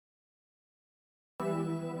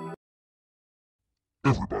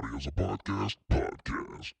Everybody has a podcast.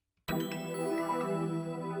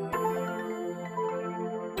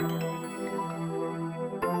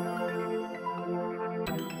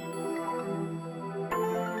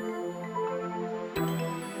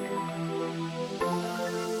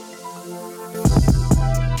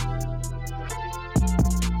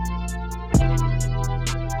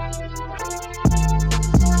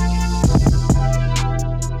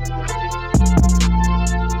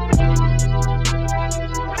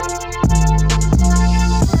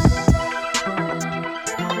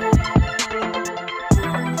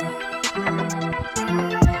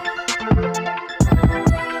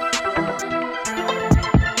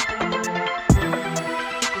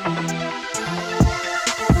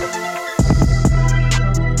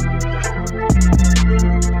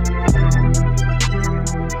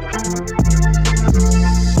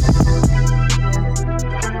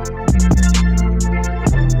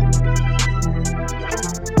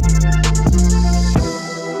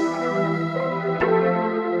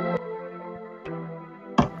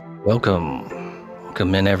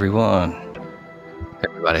 Welcome in, everyone.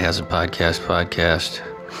 Everybody has a podcast.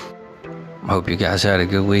 I hope you guys had a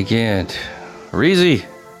good weekend. Reezy,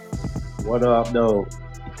 What up, though?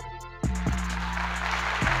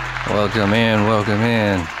 welcome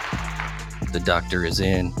in. The doctor is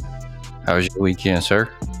in. How was your weekend, sir?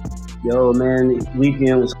 Yo, man, the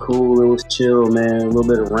weekend was cool. It was chill, man. A little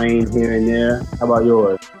bit of rain here and there. How about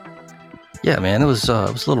yours? Yeah, man, it was a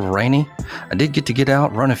little rainy. I did get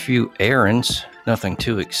out, run a few errands. Nothing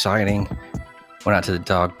too exciting. Went out to the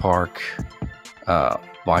dog park.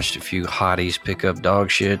 Watched a few hotties pick up dog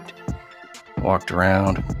shit. Walked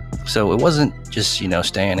around. So it wasn't just,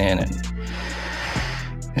 staying in and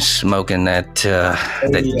smoking that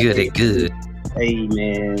good. Hey,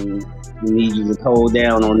 man, we need you to hold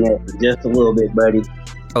down on that for just a little bit, buddy.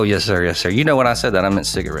 Oh, yes, sir. You know when I said that, I meant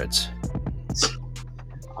cigarettes.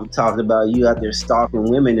 I'm talking about you out there stalking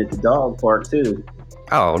women at the dog park, too.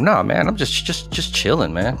 Oh, no, man. I'm just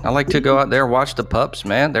chilling, man. I like to go out there, watch the pups,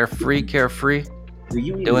 man. They're free, carefree,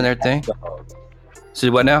 doing their thing. See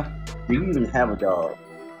what now? Do you even have a dog?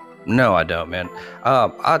 No, I don't, man.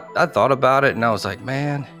 I thought about it, and I was like,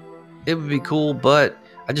 man, it would be cool, but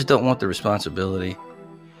I just don't want the responsibility.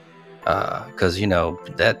 Because,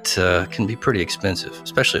 that can be pretty expensive,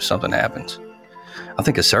 especially if something happens. I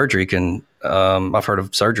think a surgery can, I've heard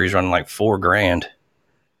of surgeries running like $4,000.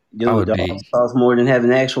 Dude, dogs cost more than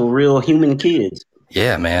having actual real human kids.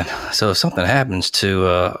 Yeah, man. So if something happens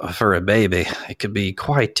for a baby, it could be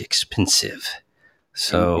quite expensive.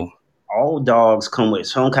 So all dogs come with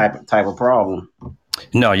some type of problem.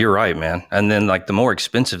 No, you're right, man. And then like the more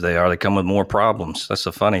expensive they are, they come with more problems. That's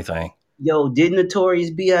the funny thing. Yo, did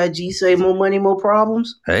Notorious B.I.G. say more money, more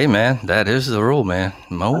problems? Hey, man, that is the rule, man.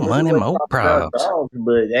 More money, more problems.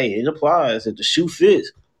 But hey, it applies if the shoe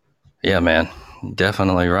fits. Yeah, man.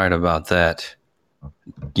 Definitely right about that.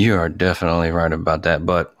 You are definitely right about that.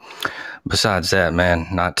 But besides that, man,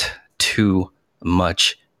 not too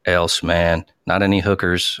much else, man. Not any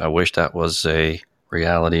hookers. I wish that was a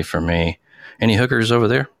reality for me. Any hookers over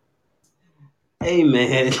there? Hey,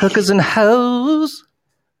 man. Hookers and hoes.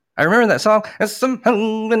 I remember that song.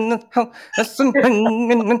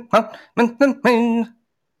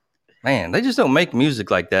 Man, they just don't make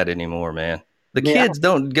music like that anymore, man. The kids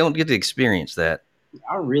don't get to experience that.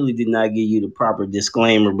 I really did not give you the proper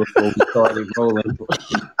disclaimer before we started rolling.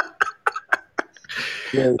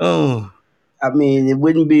 Oh. I mean, it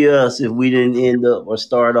wouldn't be us if we didn't end up or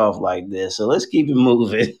start off like this. So let's keep it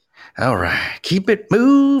moving. All right. Keep it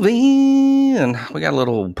moving. We got a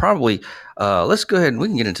little, probably, let's go ahead and we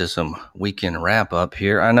can get into some weekend wrap up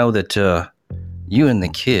here. I know that you and the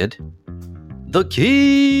kid,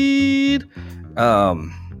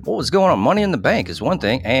 what was going on? Money in the Bank is one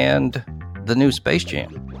thing, and the new Space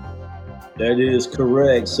Jam. That is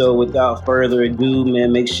correct. So without further ado,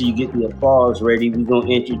 man, make sure you get the applause ready. We're going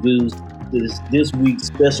to introduce this week's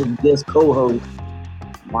special guest co-host,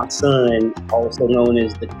 my son, also known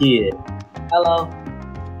as the Kid. Hello.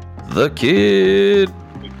 The Kid.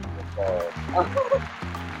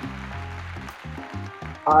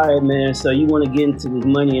 All right, man. So you want to get into this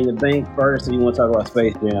Money in the Bank first, or you want to talk about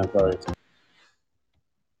Space Jam first?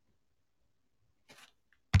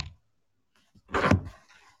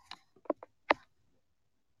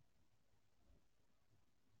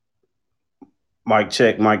 Mic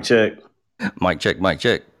check. Mic check.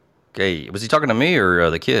 Okay, was he talking to me or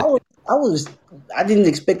the kid? I didn't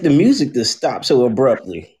expect the music to stop so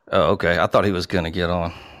abruptly. Oh, okay. I thought he was gonna get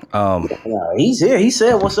on. No, he's here. He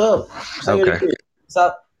said, "What's up?" Okay. What's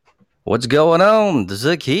up? What's going on?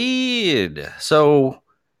 The Kid. So,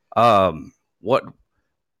 what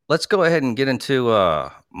let's go ahead and get into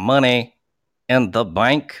Money in the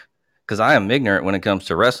Bank because I am ignorant when it comes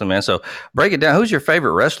to wrestling, man. So break it down. Who's your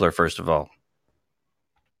favorite wrestler, first of all?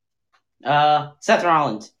 Seth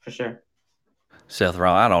Rollins for sure. Seth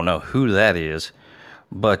Rollins. I don't know who that is,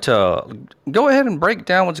 but go ahead and break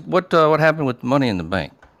down what happened with Money in the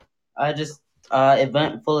Bank. Just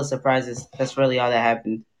event full of surprises. That's really all that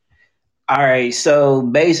happened. All right, so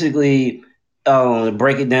basically,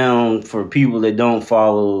 break it down for people that don't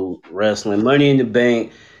follow wrestling. Money in the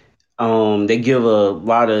Bank, they give a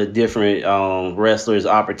lot of different wrestlers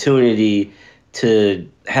opportunity to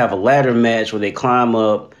have a ladder match where they climb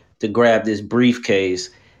up to grab this briefcase,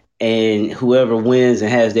 and whoever wins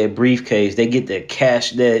and has that briefcase, they get to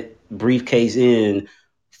cash that briefcase in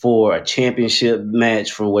for a championship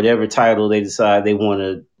match for whatever title they decide they want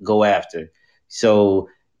to go after. So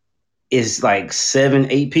it's like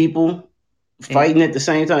 7, 8 people fighting at the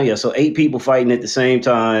same time. Yeah, so 8 people fighting at the same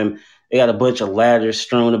time. They got a bunch of ladders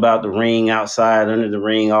strewn about the ring, outside, under the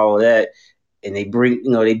ring, all of that. And they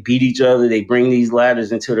they beat each other. They bring these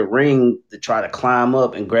ladders into the ring to try to climb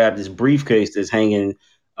up and grab this briefcase that's hanging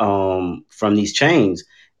from these chains.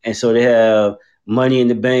 And so they have Money in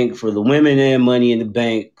the Bank for the women and Money in the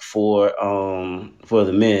Bank for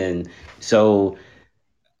the men. So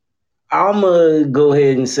I'm gonna go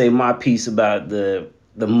ahead and say my piece about the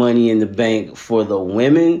Money in the Bank for the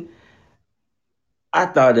women. I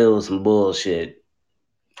thought it was some bullshit.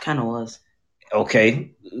 Kind of was.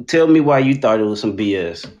 Okay, tell me why you thought it was some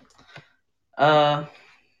BS. I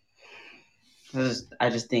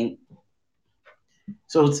just think.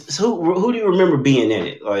 So who do you remember being in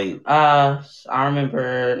it? Like, I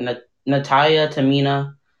remember Natalia,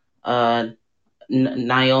 Tamina,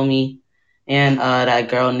 Naomi, and that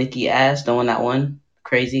girl Nikki Ash, the one that won,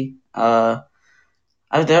 crazy. I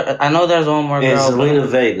know there's one more and girl. Selena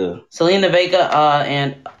Vega. Selena Vega,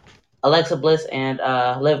 and Alexa Bliss, and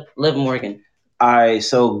Liv Morgan. All right,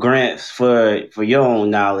 so Grant, for your own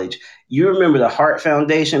knowledge, you remember the Hart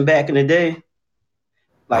Foundation back in the day?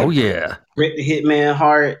 Oh yeah, Bret the Hitman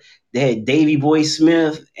Hart. They had Davey Boy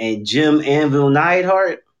Smith and Jim Anvil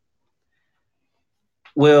Neidhart.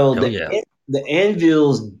 Well, the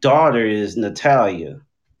Anvil's daughter is Natalia.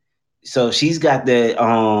 So she's got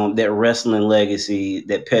that wrestling legacy,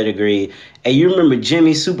 that pedigree. And you remember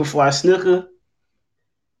Jimmy Superfly Snooker?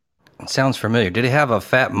 It sounds familiar. Did he have a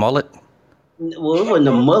fat mullet? Well, it wasn't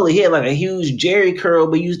a mullet. He had like a huge Jerry curl,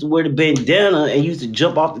 but he used to wear the bandana and used to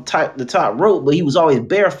jump off the top rope, but he was always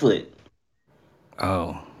barefoot.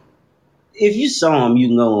 Oh. If you saw him, you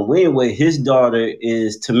know him. Well, anyway, his daughter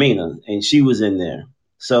is Tamina, and she was in there.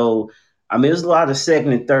 So, I mean, there's a lot of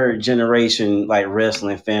second and third generation like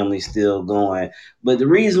wrestling families still going. But the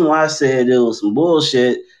reason why I said it was some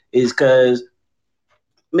bullshit is because,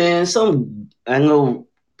 man, I know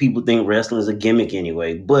people think wrestling is a gimmick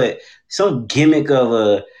anyway, but some gimmick of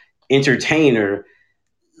a entertainer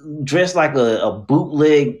dressed like a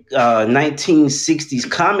bootleg 1960s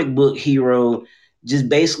comic book hero just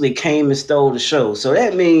basically came and stole the show. So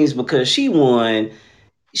that means because she won,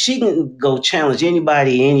 she can go challenge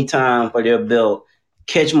anybody anytime for their belt,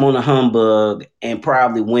 catch them on a humbug, and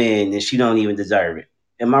probably win, and she don't even deserve it.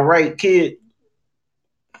 Am I right, kid?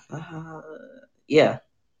 Yeah.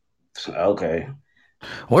 Okay.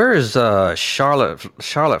 Where is Charlotte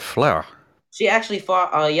Flair? She actually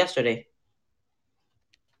fought yesterday.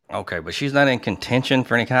 Okay, but she's not in contention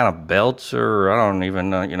for any kind of belts, or I don't even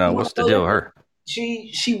know, what's the deal with her?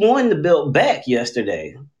 She won the belt back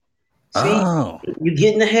yesterday. See, you're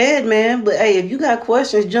getting ahead, man. But hey, if you got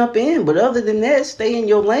questions, jump in. But other than that, stay in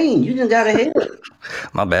your lane. You just got ahead.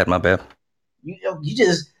 My bad. You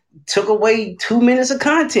just took away 2 minutes of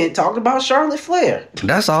content talking about Charlotte Flair.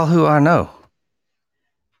 That's all who I know.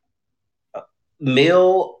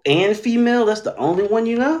 Male and female. That's the only one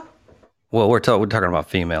you know. Well, we're talking about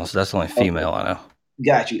females. That's the only female I know.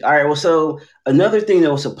 Got you. All right. Well, so another thing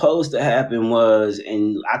that was supposed to happen was,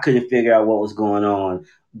 and I couldn't figure out what was going on,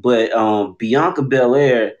 but Bianca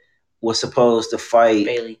Belair was supposed to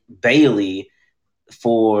fight Bayley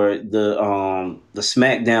for the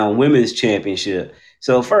SmackDown Women's Championship.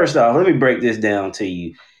 So first off, let me break this down to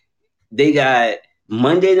you. They got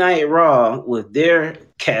Monday Night Raw with their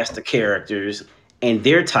cast of characters and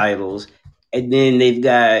their titles, and then they've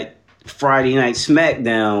got Friday Night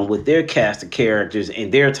SmackDown with their cast of characters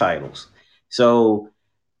and their titles. So,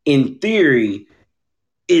 in theory,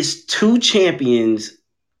 it's 2 champions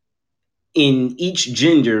in each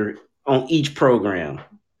gender on each program.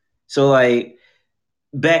 So, like,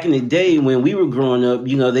 back in the day when we were growing up,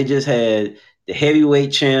 they just had the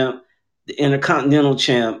heavyweight champ, the intercontinental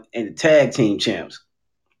champ, and the tag team champs.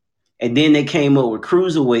 and then they came up with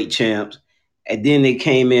cruiserweight champs, and then they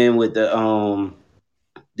came in with the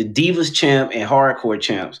Divas champ and hardcore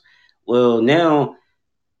champs. Well, now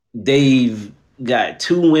they've got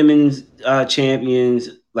two women's champions,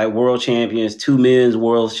 like world champions, two men's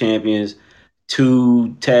world champions,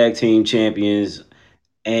 two tag team champions,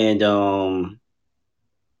 and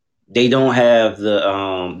they don't have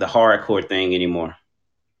the hardcore thing anymore.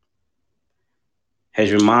 Has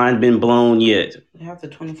your mind been blown yet? They have the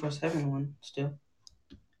 24/7 one still.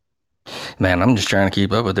 Man, I'm just trying to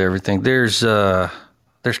keep up with everything. There's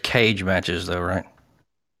cage matches though, right?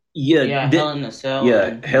 Yeah, Hell in a Cell.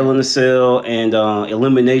 Yeah, Hell in a Cell and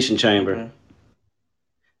Elimination Chamber.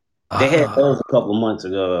 They had those a couple of months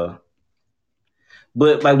ago.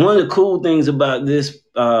 But like one of the cool things about this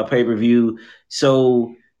pay-per-view,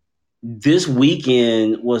 so this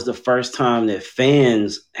weekend was the first time that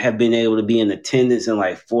fans have been able to be in attendance in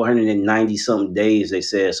like 490 something days, they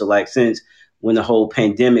said. So like since when the whole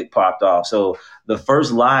pandemic popped off. So the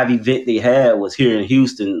first live event they had was here in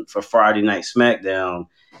Houston for Friday Night SmackDown.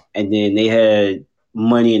 And then they had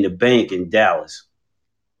Money in the Bank in Dallas.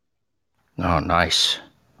 Oh, nice.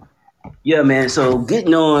 Yeah, man. So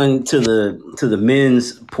getting on to the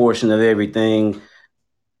men's portion of everything,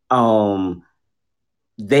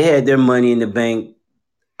 they had their Money in the Bank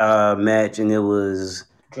match, and it was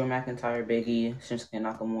Drew McIntyre, Big E, Shinsuke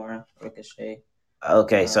Nakamura, Ricochet.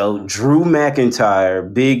 Okay, so Drew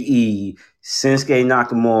McIntyre, Big E, Shinsuke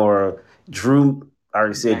Nakamura, I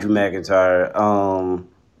already said Drew McIntyre,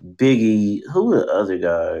 Big E, who were the other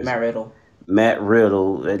guys? Matt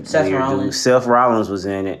Riddle. Seth Rollins. Seth Rollins was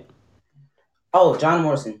in it. Oh, John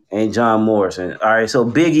Morrison. And John Morrison. All right, so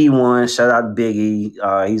Big E won. Shout out to Big E.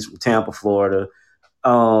 He's from Tampa, Florida.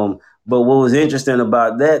 But what was interesting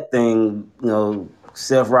about that thing,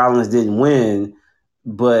 Seth Rollins didn't win,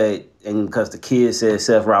 and because the kid said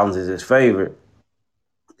Seth Rollins is his favorite,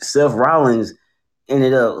 Seth Rollins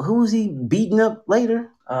ended up, who was he beating up later?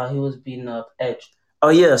 He was beating up Edge. Oh,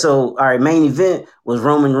 yeah. So, all right, main event was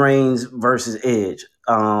Roman Reigns versus Edge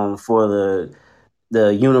for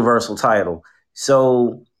the Universal title.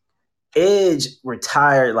 So, Edge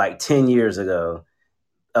retired like 10 years ago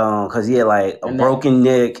because he had like a broken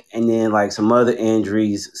neck and then like some other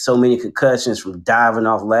injuries, so many concussions from diving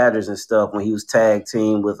off ladders and stuff when he was tag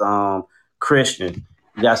team with Christian.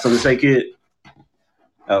 You got something to say, kid?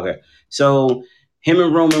 Okay. So, him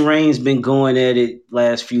and Roman Reigns been going at it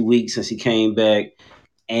last few weeks since he came back.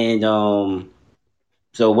 And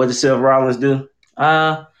so what did Seth Rollins do?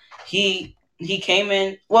 He came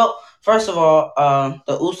in. Well, first of all,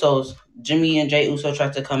 the Usos, Jimmy and Jay Uso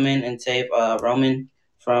tried to come in and save Roman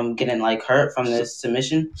from getting like hurt from this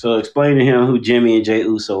submission. So explain to him who Jimmy and Jay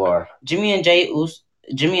Uso are. Jimmy and Jay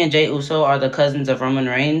Uso are the cousins of Roman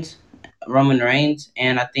Reigns,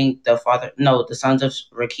 and I think the sons of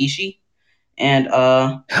Rikishi. And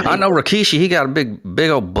I know Rikishi. He got a big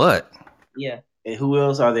old butt. Yeah. And who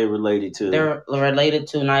else are they related to? They're related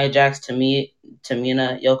to Nia Jax, Tamina,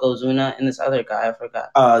 Yokozuna, and this other guy I forgot.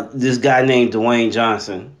 This guy named Dwayne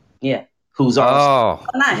Johnson. Yeah. Who's also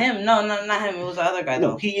not him. No, not him. It was the other guy.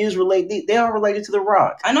 No, he is related. They are related to The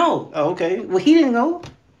Rock. I know. Oh, okay. Well, he didn't know.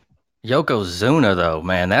 Yokozuna, though,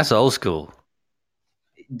 man, that's old school.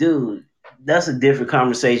 Dude, that's a different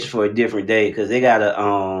conversation for a different day because they got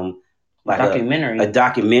a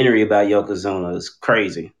documentary about Yokozuna. It's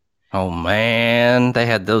crazy. Oh man, they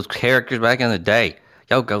had those characters back in the day.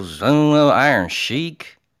 Yokozuna, Iron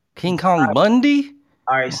Sheik, King Kong Bundy.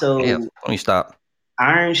 All right, so let me stop.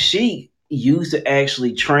 Iron Sheik used to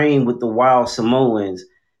actually train with the Wild Samoans.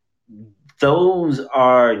 Those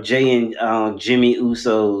are Jay and Jimmy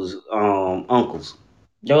Uso's uncles.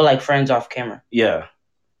 They were like friends off camera. Yeah.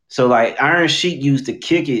 So like Iron Sheik used to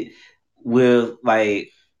kick it with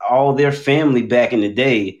like all their family back in the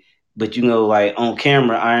day. But, like on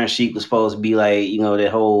camera, Iron Sheik was supposed to be like, that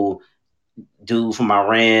whole dude from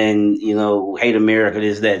Iran, hate America,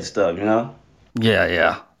 this, that stuff,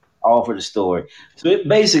 Yeah. All for the story. So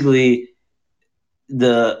basically,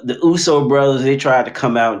 the Uso brothers, they tried to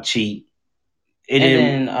come out and cheat.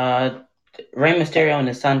 Then Rey Mysterio and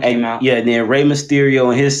his son came out. Yeah, and then Rey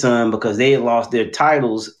Mysterio and his son, because they had lost their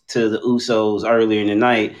titles to the Usos earlier in the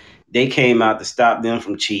night, they came out to stop them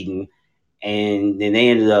from cheating. And then they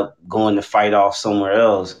ended up going to fight off somewhere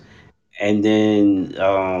else. And then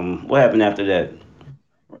what happened after that?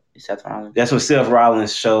 Seth Rollins. That's when Seth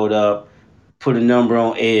Rollins showed up, put a number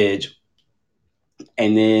on Edge,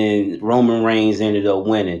 and then Roman Reigns ended up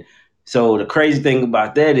winning. So the crazy thing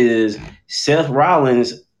about that is Seth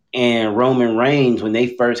Rollins and Roman Reigns, when they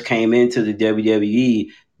first came into the WWE,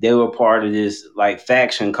 they were part of this like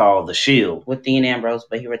faction called the Shield. with Dean Ambrose,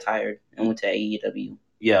 but he retired and went to AEW.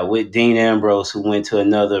 Yeah, with Dean Ambrose, who went to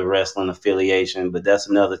another wrestling affiliation, but that's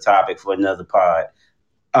another topic for another pod.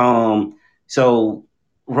 So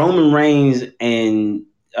Roman Reigns and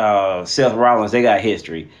Seth Rollins, they got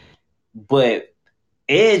history, but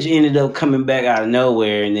Edge ended up coming back out of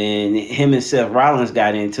nowhere, and then him and Seth Rollins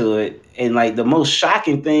got into it. And like the most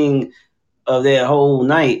shocking thing of that whole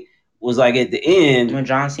night was like at the end When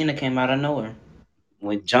John Cena came out of nowhere.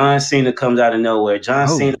 when John Cena comes out of nowhere. John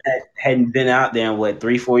Oh. Cena hadn't been out there in what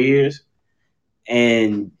 3-4 years,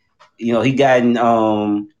 and he got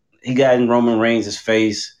in Roman Reigns'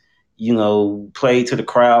 face. Played to the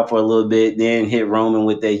crowd for a little bit, then hit Roman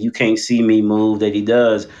with that "you can't see me" move that he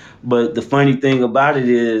does. But the funny thing about it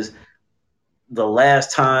is, the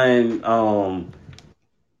last time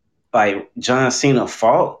like John Cena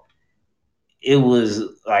fought, it was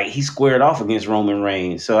like he squared off against Roman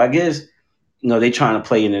Reigns. So I guess they trying to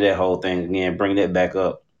play into that whole thing again, bring that back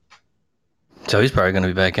up. So he's probably going to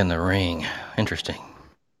be back in the ring. Interesting.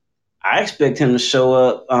 I expect him to show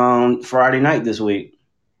up Friday night this week.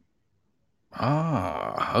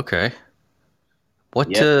 Ah, okay.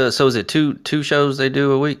 What? Yep. So is it two shows they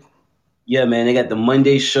do a week? Yeah, man, they got the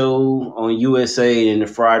Monday show on USA and the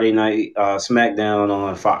Friday night SmackDown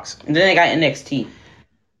on Fox. And then they got NXT.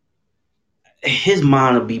 His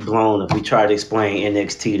mind will be blown if we try to explain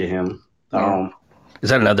NXT to him. Yeah. Is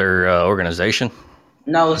that another organization?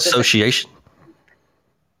 No, it's just, Association?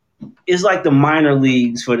 It's like the minor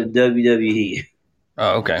leagues for the WWE.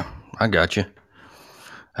 Oh, okay. I got you.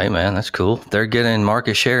 Hey, man, that's cool. If they're getting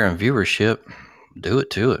market share and viewership, do it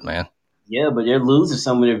to it, man. Yeah, but they're losing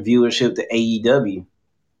some of their viewership to AEW.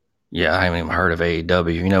 Yeah, I haven't even heard of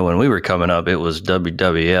AEW. When we were coming up, it was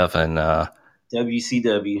WWF and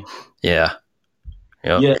WCW. yeah.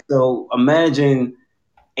 Yep. Yeah, so imagine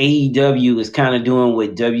AEW is kind of doing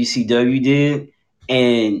what WCW did,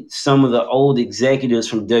 and some of the old executives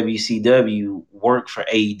from WCW work for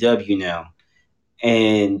AEW now.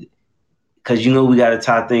 And because we got to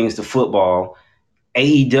tie things to football,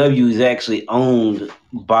 AEW is actually owned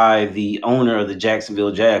by the owner of the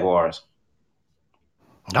Jacksonville Jaguars.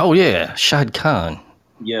 Oh, yeah, Shad Khan.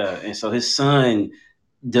 Yeah, and so his son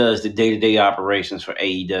does the day-to-day operations for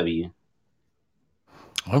AEW.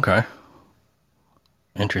 Okay.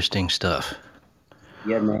 Interesting stuff.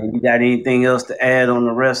 Yeah, man. You got anything else to add on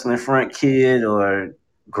the wrestling front, kid? Or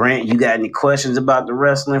Grant, you got any questions about the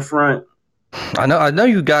wrestling front? I know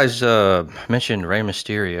you guys mentioned Rey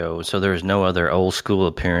Mysterio, so there's no other old school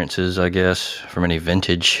appearances, I guess, from any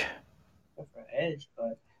vintage. for Edge,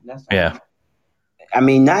 but that's Yeah. I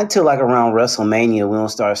mean, not until like around WrestleMania we don't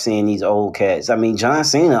start seeing these old cats. I mean, John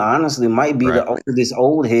Cena honestly might be the oldest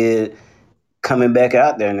old head coming back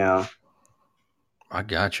out there now. I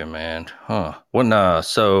got you, man. Huh.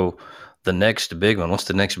 So the next big one, what's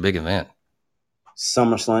the next big event?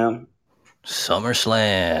 SummerSlam.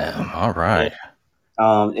 SummerSlam. All right.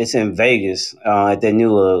 It's in Vegas at that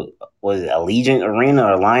new was it Allegiant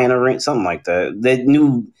Arena or Lion Arena, something like that. That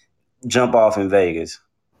new jump off in Vegas.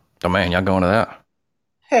 Oh, man, y'all going to that?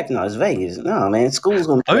 Heck no, it's Vegas. No, man, school's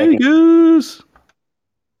gonna be Vegas.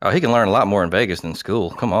 Oh, he can learn a lot more in Vegas than school.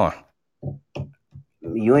 Come on.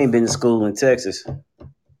 You ain't been to school in Texas.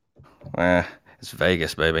 It's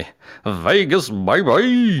Vegas, baby. Vegas,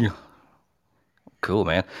 baby. Cool,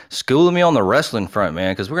 man. Schooling me on the wrestling front,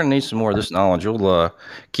 man, because we're gonna need some more of this knowledge. We'll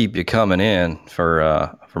keep you coming in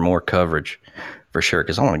for more coverage, for sure.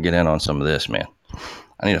 Because I want to get in on some of this, man.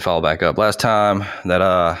 I need to follow back up. Last time that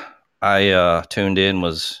I tuned in I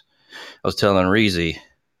was telling Reezy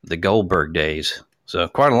the Goldberg days. So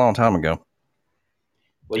quite a long time ago.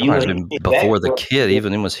 Well, It might have been before the kid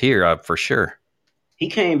even was here, for sure. He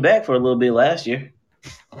came back for a little bit last year.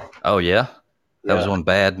 Oh yeah, that was one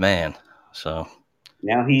bad man. So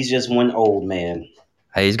now he's just one old man.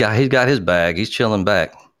 Hey, he's got his bag. He's chilling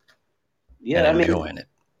back. Yeah, and enjoying it.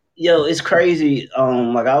 Yo, it's crazy.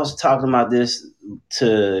 Like I was talking about this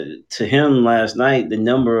to him last night. The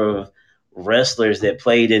number of wrestlers that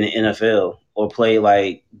played in the NFL or played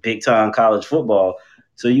like big time college football.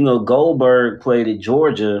 So Goldberg played at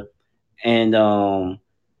Georgia, and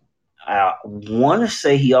I want to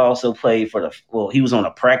say he also played he was on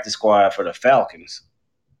a practice squad for the Falcons.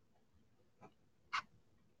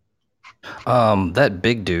 That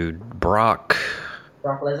big dude, Brock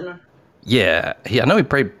Lesnar? Yeah, I know he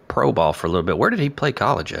played pro ball for a little bit. Where did he play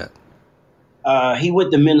college at? He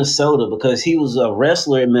went to Minnesota because he was a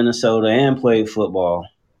wrestler in Minnesota and played football.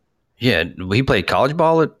 Yeah, he played college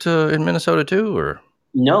ball in Minnesota too, or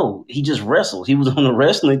no? He just wrestled. He was on the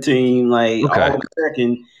wrestling team, like Okay.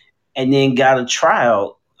 All-American, and then got a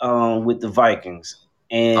tryout with the Vikings.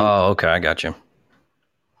 And Oh, okay, I got you.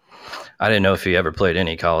 I didn't know if he ever played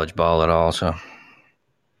any college ball at all. So,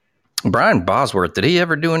 Brian Bosworth, did he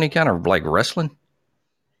ever do any kind of like wrestling,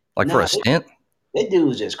 like for nah, a stint? that dude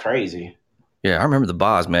was just crazy. Yeah, I remember the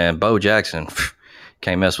Boz, man. Bo Jackson.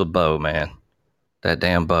 Can't mess with Bo, man. That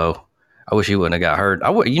damn Bo. I wish he wouldn't have got hurt. I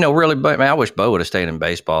would, really, but man, I wish Bo would have stayed in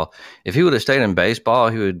baseball. If he would have stayed in baseball,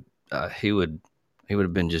 he would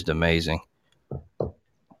have been just amazing.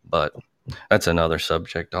 But that's another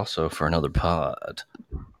subject, also for another pod.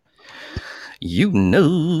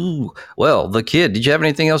 Well, the kid. Did you have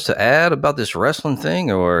anything else to add about this wrestling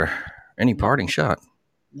thing, or any parting shot?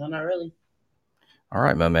 No, not really. All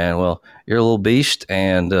right, my man. Well, you're a little beast,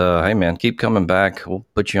 and hey, man, keep coming back. We'll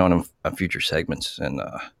put you on future segments and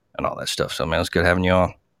all that stuff. So, man, it's good having you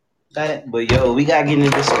on. Got it. But yo, we gotta get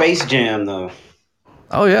into Space Jam though.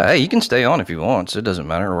 Oh yeah, hey, you can stay on if you want. So it doesn't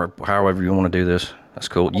matter, or however you want to do this. That's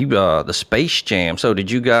cool. You the Space Jam. So,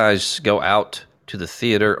 did you guys go out to the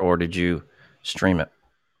theater, or did you stream it?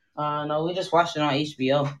 No, we just watched it on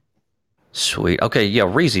HBO. Sweet. Okay, yeah,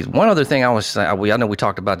 Reezy. One other thing I was saying, I know we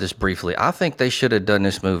talked about this briefly. I think they should have done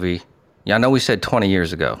this movie. Yeah, I know we said 20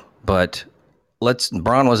 years ago, but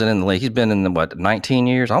Bron wasn't in the league. He's been in 19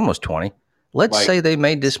 years, almost 20. Let's say they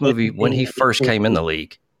made this movie when he first came in the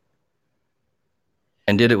league,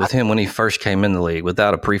 and did it with him when he first came in the league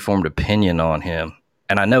without a preformed opinion on him.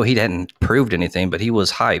 And I know he hadn't proved anything, but he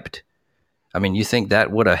was hyped. I mean, you think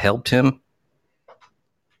that would have helped him?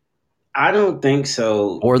 I don't think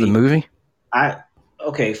so. Or the movie?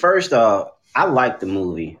 First off, I liked the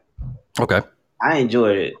movie. Okay. I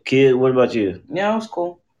enjoyed it. Kid, what about you? Yeah, it was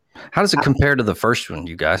cool. How does it compare to the first one,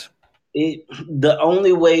 you guys? The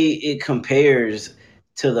only way it compares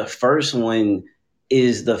to the first one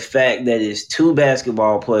is the fact that it's two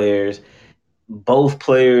basketball players. Both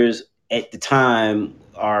players at the time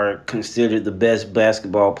are considered the best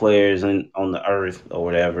basketball players on the earth or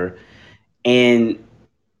whatever. And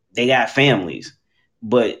they got families.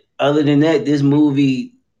 But other than that, this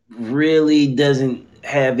movie really doesn't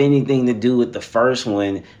have anything to do with the first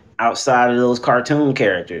one outside of those cartoon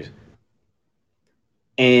characters.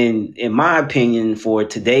 And in my opinion, for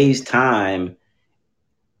today's time,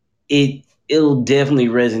 it'll definitely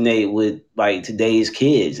resonate with like today's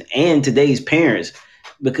kids and today's parents,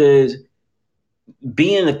 because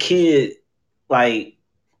being a kid, like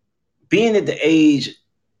being at the age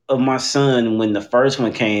of my son when the first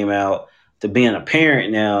one came out to being a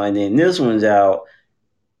parent now, and then this one's out,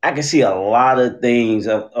 I can see a lot of things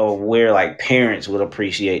of where like parents would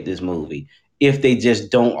appreciate this movie if they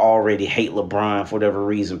just don't already hate LeBron for whatever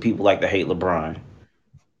reason. People like to hate LeBron.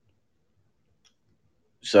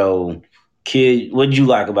 So, kid, what did you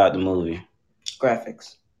like about the movie?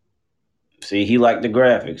 Graphics. See, he liked the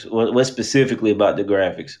graphics. What specifically about the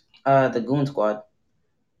graphics? The Goon Squad.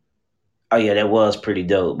 Oh yeah, that was pretty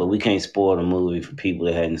dope, but we can't spoil the movie for people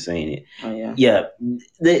that hadn't seen it. Oh yeah. Yeah,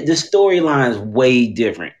 the storyline is way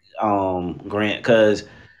different, Grant, because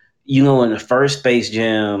in the first Space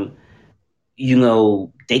Jam,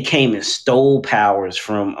 they came and stole powers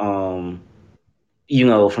from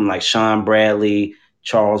from like Sean Bradley,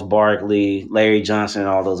 Charles Barkley, Larry Johnson,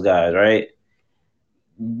 all those guys, right?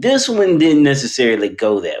 This one didn't necessarily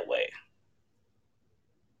go that way.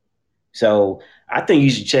 So I think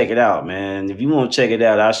you should check it out, man. If you want to check it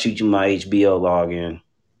out, I'll shoot you my HBO login.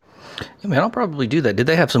 Yeah, man, I'll probably do that. Did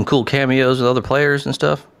they have some cool cameos with other players and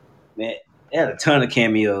stuff? Man, they had a ton of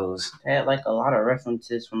cameos. They had like a lot of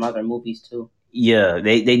references from other movies too. Yeah,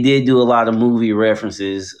 they did do a lot of movie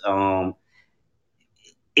references.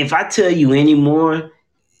 If I tell you any more,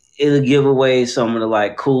 it'll give away some of the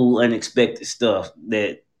like cool, unexpected stuff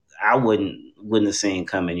that I wouldn't have seen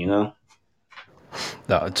coming, No,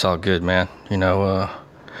 it's all good, man.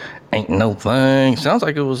 Ain't no thing. Sounds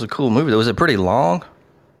like it was a cool movie. Was it pretty long? It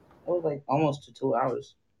was like almost 2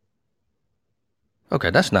 hours.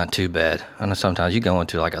 Okay, that's not too bad. I know sometimes you go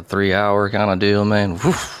into like a 3-hour kind of deal, man.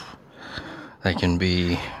 Woof. They can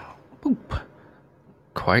be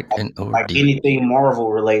quite an ordeal. Like anything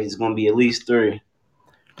Marvel related is going to be at least 3.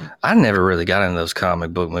 I never really got into those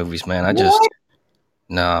comic book movies, man.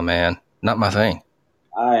 Nah, man, not my thing.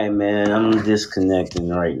 All right, man, I'm disconnecting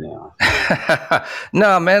right now.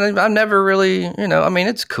 No, man, I never really,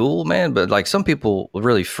 it's cool, man, but like some people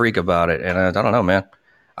really freak about it, and I don't know, man.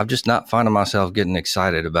 I'm just not finding myself getting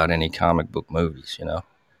excited about any comic book movies,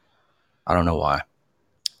 I don't know why.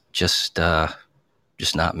 Just not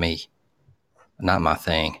me. Not my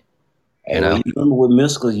thing. Hey, well, you remember what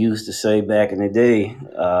Miskell used to say back in the day?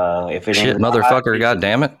 If it shit, ain't motherfucker,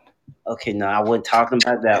 goddammit. Okay, no, I wasn't talking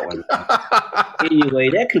about that one. Anyway,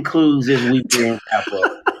 that concludes this weekend wrap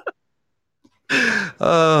up.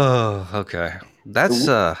 Oh, okay. That's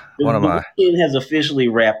The, one of the my. weekend has officially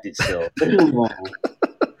wrapped itself. Let's move on.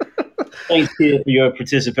 Thanks, kid, for your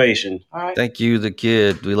participation. All right. Thank you, the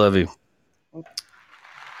kid. We love you.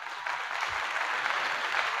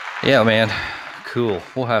 Yeah, man. Cool.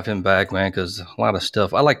 We'll have him back, man, because a lot of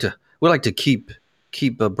stuff. We like to keep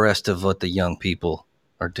abreast of what the young people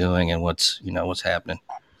are doing and what's happening,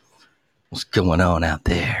 what's going on out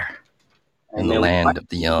there in And the man, we might land of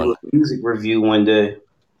the do young. a music review one day.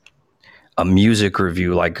 A music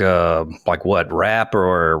review, like what, rap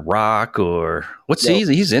or rock or what's Yo,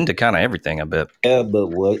 he's into kind of everything, I bet. yeah, but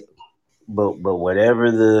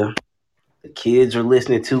whatever the kids are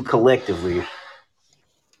listening to collectively.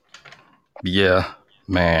 Yeah,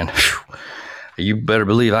 man. You better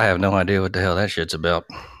believe I have no idea what the hell that shit's about.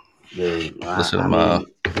 Dude, Listen, I mean,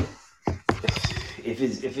 if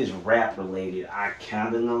it's rap related, I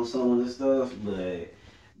kind of know some of the stuff, but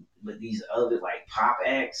these other like pop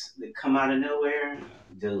acts that come out of nowhere,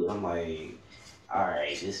 dude, I'm like, all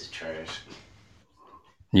right, this is trash.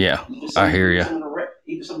 yeah, I hear you.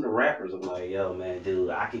 Even some of the rappers, I'm like, yo, man, dude,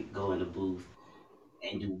 I could go in the booth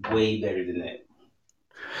and do way better than that.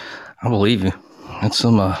 I believe you. It's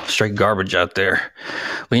some straight garbage out there.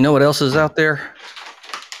 But you know what else is out there?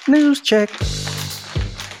 News check.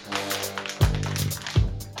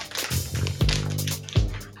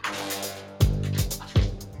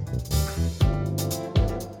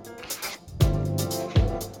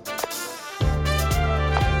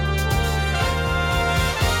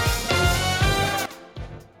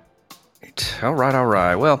 All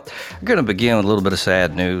right. Well, I'm going to begin with a little bit of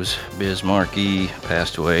sad news. Biz Markie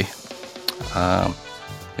passed away.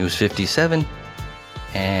 He was 57,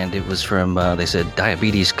 and it was from, they said,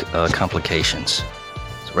 diabetes complications.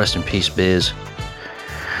 So rest in peace, Biz.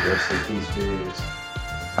 Rest in peace, Biz.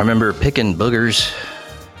 I remember picking boogers.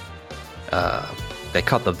 They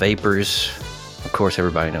caught the vapors. Of course,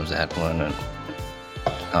 everybody knows that one. And,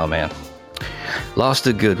 oh, man. Lost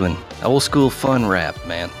a good one. Old school fun rap,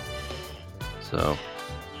 man. So,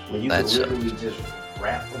 When you can literally just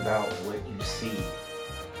rap about what you see.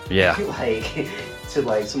 Yeah. Like, to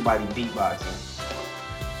like somebody beatboxing.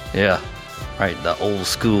 Yeah. Right, the old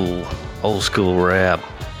school rap.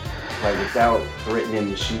 Like without threatening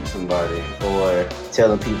to shoot somebody or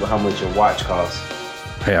telling people how much your watch costs.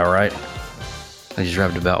 Yeah, right. They just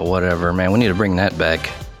rapped about whatever, man. We need to bring that back.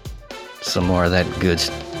 Some more of that good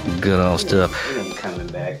old stuff. It ain't coming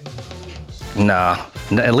back. Nah,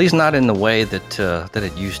 at least not in the way that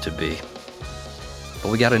it used to be.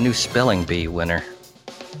 But we got a new spelling bee winner.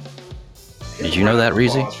 Did you know that,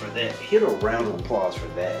 Reezy? Hit a round of applause for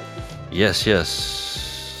that. Yes.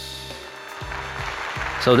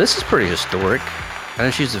 So this is pretty historic. I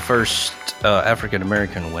think she's the first African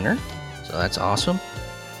American winner. So that's awesome.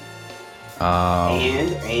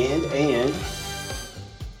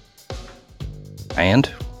 And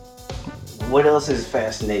what else is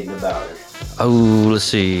fascinating about her? Oh, let's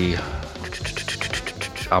see.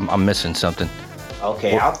 I'm missing something.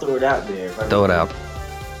 Okay, I'll throw it out there. Throw it out.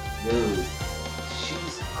 Dude,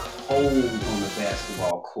 she's cold on the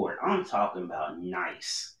basketball court. I'm talking about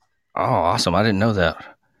nice. Oh, awesome. I didn't know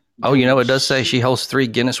that. Oh, you know, it does say she holds 3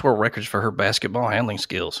 Guinness World Records for her basketball handling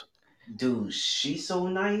skills. Dude, she's so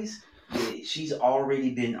nice. She's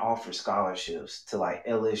already been offered scholarships to like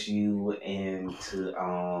LSU and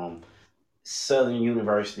to Southern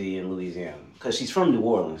University in Louisiana because she's from New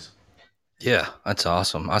Orleans. Yeah, that's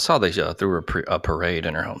awesome. I saw they threw a parade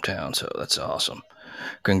in her hometown, so that's awesome.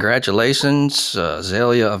 Congratulations,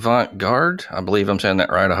 Zalia Avant-Garde. I believe I'm saying that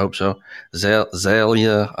right. I hope so.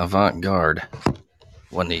 Zalia Avant-Garde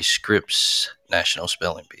won the Scripps National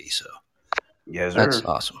Spelling Bee, so yes, that's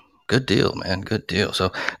awesome. Good deal, man. Good deal.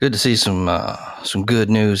 So good to see some good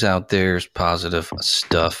news out there, positive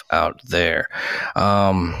stuff out there.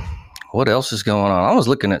 What else is going on? I was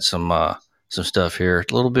looking at some stuff here.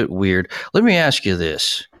 A little bit weird. Let me ask you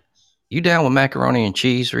this: you down with macaroni and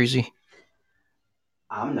cheese, Reezy?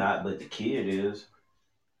 I'm not, but the kid is.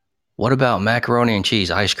 What about macaroni and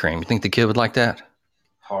cheese ice cream? You think the kid would like that?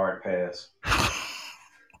 Hard pass.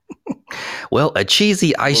 Well, a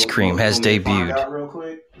cheesy ice cream has debuted. Find out real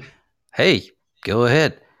quick? Hey, go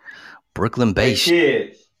ahead. Brooklyn based. Hey,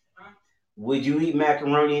 kid, would you eat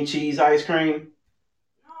macaroni and cheese ice cream?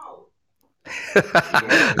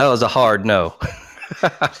 That was a hard no.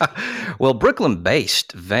 Well,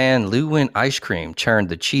 Brooklyn-based Van Leeuwen Ice Cream turned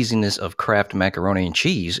the cheesiness of Kraft macaroni and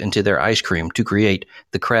cheese into their ice cream to create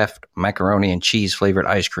the Kraft macaroni and cheese flavored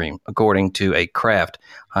ice cream, according to a Kraft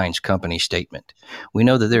Heinz Company statement. We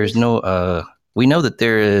know that there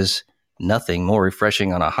is nothing more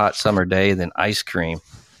refreshing on a hot summer day than ice cream.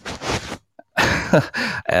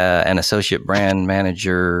 An associate brand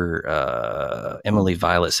manager, Emily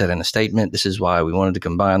Violet, said in a statement, "This is why we wanted to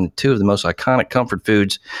combine two of the most iconic comfort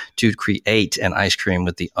foods to create an ice cream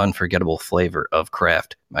with the unforgettable flavor of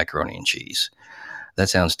Kraft macaroni and cheese." That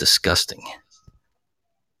sounds disgusting.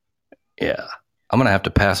 Yeah. I'm going to have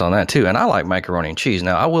to pass on that too. And I like macaroni and cheese.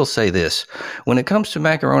 Now, I will say this. When it comes to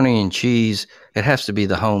macaroni and cheese, it has to be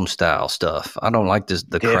the home style stuff. I don't like the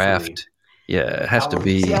Definitely. Kraft. Yeah, it has to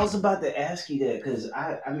See, be. I was about to ask you that because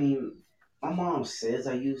I mean, my mom says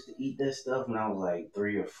I used to eat that stuff when I was like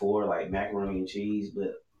 3 or 4, like macaroni and cheese.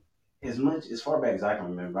 But as far back as I can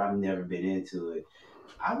remember, I've never been into it.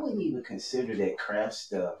 I wouldn't even consider that Kraft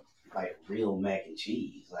stuff like real mac and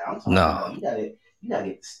cheese. Like I'm talking about, No. you gotta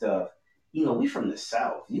get the stuff. You know, we from the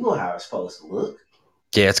South. You know how it's supposed to look.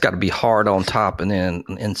 Yeah, it's got to be hard on top and then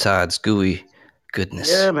inside's gooey goodness.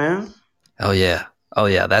 Yeah, man. Oh, yeah. Oh,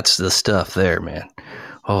 yeah. That's the stuff there, man.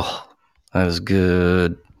 Oh, that was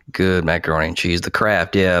good. Good macaroni and cheese. The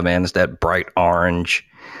Kraft, yeah, man. It's that bright orange,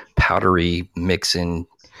 powdery mixing.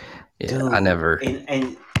 Yeah, Dude, I never.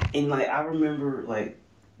 And like I remember like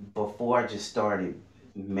before I just started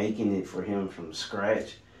making it for him from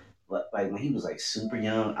scratch. Like when he was like super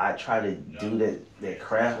young, I tried to do that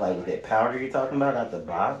craft like with that powder you're talking about out the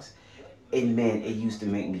box. And man, it used to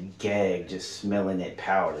make me gag just smelling that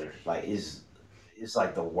powder. Like it's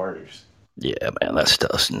like the worst. Yeah, man, that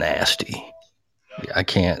stuff's nasty. Yeah, I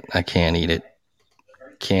can't eat it.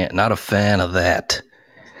 Can't. Not a fan of that.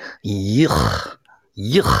 Yuck.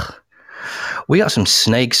 Yuck. We got some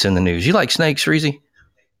snakes in the news. You like snakes, Reezy?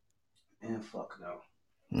 Man, fuck no.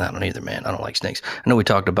 No, I don't either, man. I don't like snakes. I know we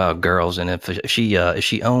talked about girls, and if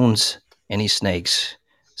she owns any snakes,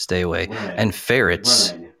 stay away. Run. And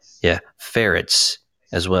ferrets, Run. yeah, ferrets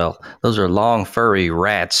as well. Those are long, furry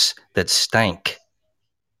rats that stank.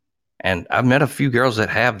 And I've met a few girls that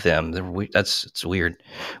have them. It's weird,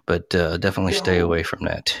 but definitely stay Yo, away from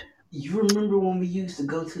that. you remember when we used to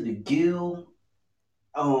go to the Guild?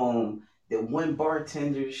 That one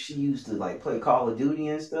bartender she used to like play Call of Duty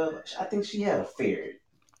and stuff. I think she had a ferret.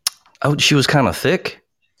 Oh, she was kind of thick.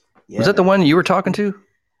 Yeah, Was that the man. one you were talking to?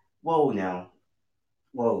 Whoa now.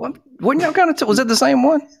 Whoa. What? Wasn't y'all kind of? Was that the same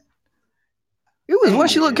one? It was Hey, one.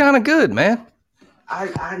 She looked man. kind of good, man.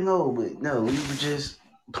 I know, but no, we were just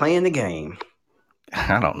playing the game.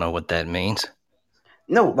 I don't know what that means.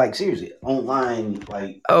 No, like seriously, online,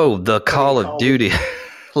 like Oh, the Call of Duty.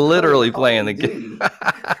 Literally playing the game. game.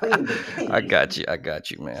 Playing the game. I got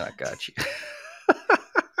you, man. I got you.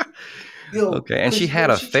 Yo, Okay, and she 'cause, had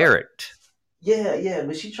yo, a ferret. yeah,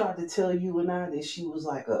 but she tried to tell you and I that she was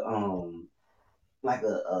like a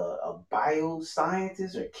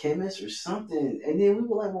bioscientist or chemist or something. And then we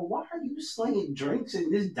were like, well, why are you slinging drinks in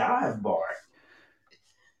this dive bar?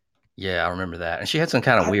 Yeah, I remember that. And she had some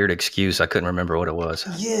kind of weird excuse. I couldn't remember what it was.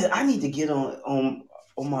 Yeah, I need to get on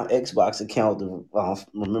my Xbox account to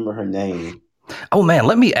remember her name. Oh, man,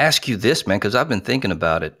 let me ask you this, man, because I've been thinking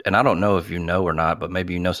about it. And I don't know if you know or not, but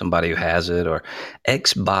maybe you know somebody who has it, or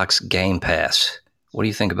Xbox Game Pass. What do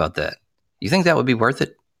you think about that? You think that would be worth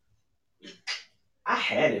it? I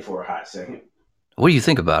had it for a hot second. What do you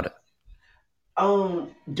think about it?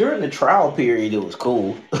 During the trial period, it was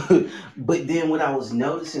cool, but then what I was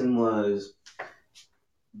noticing was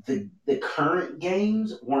the current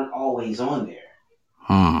games weren't always on there.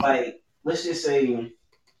 Like, let's just say,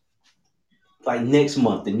 like next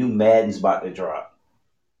month, the new Madden's about to drop.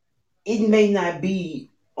 It may not be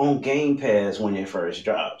on Game Pass when it first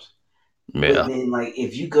drops. But Yeah. then, like,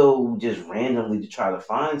 if you go just randomly to try to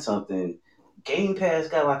find something, Game Pass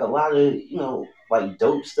got like a lot of like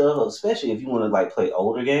dope stuff. Especially if you want to like play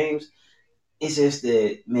older games. It's just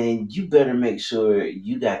that man, you better make sure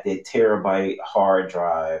you got that terabyte hard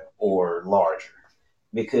drive or larger,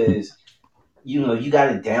 because you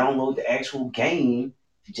got to download the actual game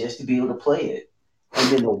just to be able to play it.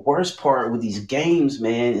 And then the worst part with these games,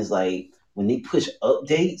 man, is like when they push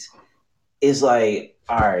updates, it's like,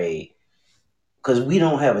 all right, because we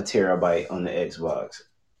don't have a terabyte on the Xbox.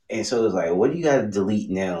 And so it's like, what do you got to delete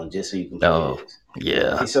now just so you can play this?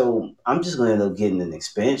 Yeah. And so I'm just going to end up getting an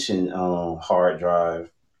expansion hard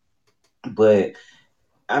drive. But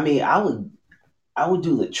I mean, I would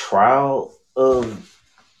do the trial of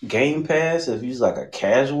Game Pass if you're like a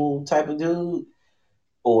casual type of dude,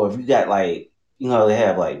 or if you got like they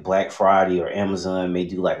have like Black Friday or Amazon may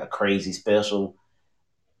do like a crazy special.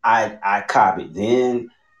 I cop it then,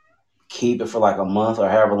 keep it for like a month or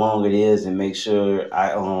however long it is, and make sure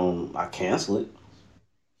I cancel it.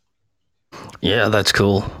 Yeah, that's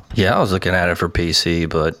cool. Yeah, I was looking at it for PC,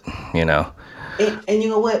 but And you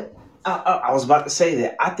know what? I was about to say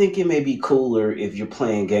that. I think it may be cooler if you're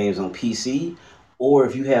playing games on PC, or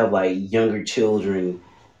if you have like younger children,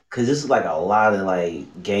 because this is like a lot of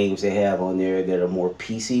like games they have on there that are more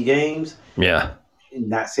PC games. Yeah.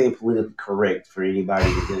 Not saying politically correct for anybody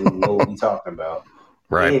that doesn't know what we're talking about,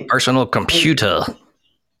 Right. and Personal and computer.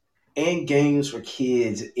 and games for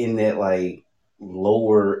kids in that like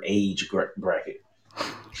lower age bracket.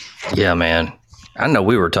 Yeah, man. I know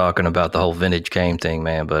we were talking about the whole vintage game thing,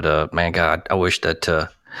 man, but man, God, I wish that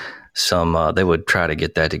they would try to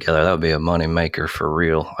get that together. That would be a money maker for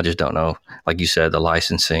real. I just don't know. Like you said, the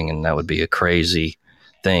licensing, and that would be a crazy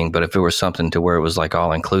thing. But if it was something to where it was like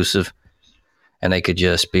all inclusive, and they could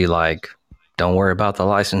just be like, don't worry about the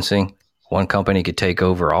licensing. One company could take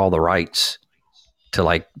over all the rights to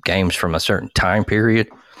like games from a certain time period.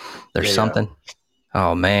 There's Yeah. something.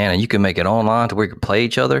 Oh man, and you can make it online to where you can play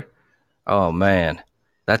each other. Oh man,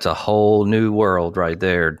 that's a whole new world right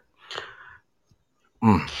there.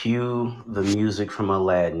 Cue the music from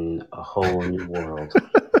Aladdin, A Whole New World.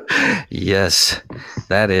 Yes,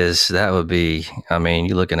 that would be. I mean,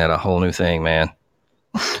 you're looking at a whole new thing, man.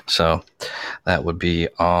 So that would be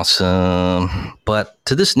awesome. But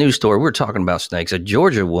to this news story, we're talking about snakes. A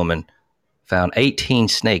Georgia woman found 18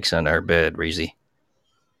 snakes under her bed. Reezy,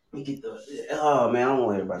 Oh man, I don't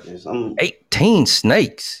worry about this. 18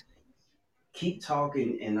 snakes. Keep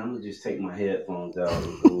talking, and I'm gonna just take my headphones out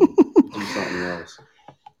and go do something else.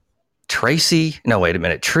 Wait a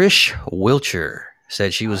minute. Trish Wilcher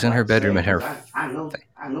said she was in her bedroom and her. I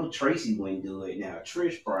know Tracy wouldn't do it now.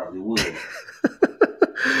 Trish probably would.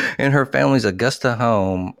 In her family's Augusta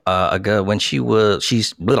home, when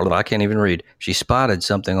I can't even read. She spotted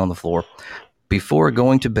something on the floor. Before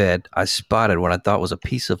going to bed, I spotted what I thought was a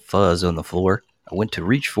piece of fuzz on the floor. I went to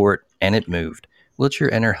reach for it, and it moved. Wilcher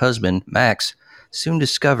and her husband, Max, soon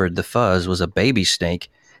discovered the fuzz was a baby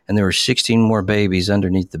snake, and there were 16 more babies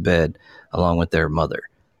underneath the bed, along with their mother.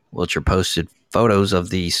 Wilcher posted photos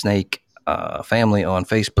of the snake family on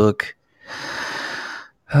Facebook.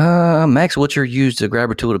 Max Wilcher used a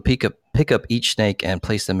grabber tool to pick up each snake and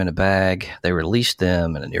place them in a bag. They released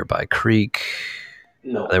them in a nearby creek.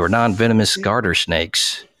 No, They were non-venomous garter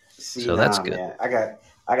snakes, so that's good. Man,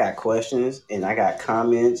 I got questions, and I got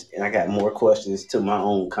comments, and I got more questions to my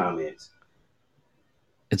own comments.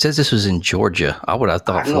 It says this was in Georgia. I would have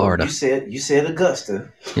thought Florida. You said Augusta.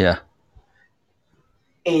 Yeah.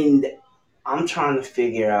 And I'm trying to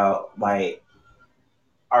figure out, like,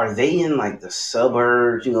 are they in like the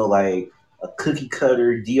suburbs, like a cookie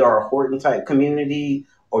cutter DR Horton type community,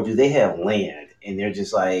 or do they have land and they're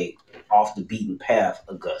just like off the beaten path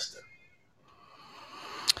Augusta?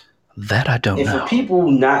 That I don't know. And for people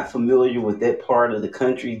not familiar with that part of the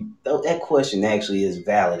country, that question actually is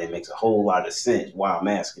valid. It makes a whole lot of sense while I'm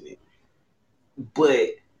asking it.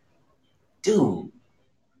 But, dude,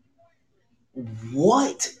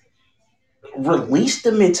 what released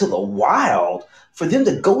them into the wild for them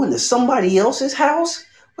to go into somebody else's house?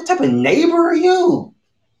 What type of neighbor are you?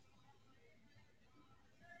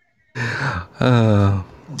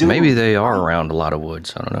 Dude, maybe they are around a lot of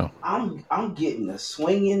woods. I don't know. I'm getting a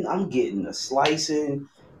swinging. I'm getting a slicing.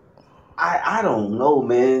 I don't know,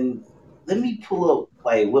 man. Let me pull up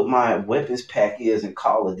like what my weapons pack is in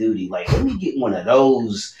Call of Duty. Like, let me get one of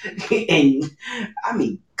those. And I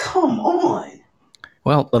mean, come on.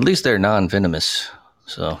 Well, at least they're non-venomous.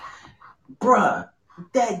 So, bruh,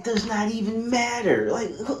 that does not even matter.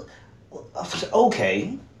 Like,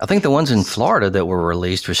 okay. I think the ones in Florida that were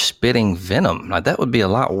released were spitting venom. Like, that would be a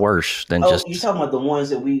lot worse than just. You talking about the ones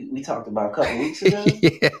that we talked about a couple weeks ago?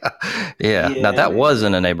 yeah. Now that was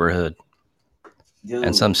in a neighborhood, dude,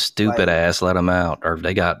 and some stupid ass let them out, or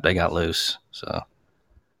they got loose. So,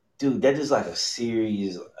 dude, that is like a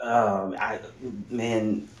serious. I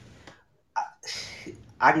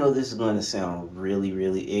know this is going to sound really,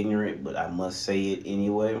 really ignorant, but I must say it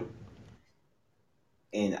anyway.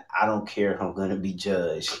 And I don't care if I'm going to be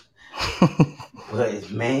judged.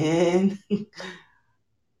 But man,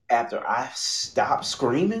 after I stop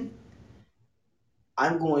screaming,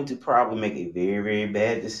 I'm going to probably make a very, very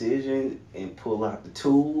bad decision and pull out the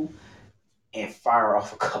tool and fire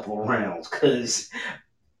off a couple of rounds. Because,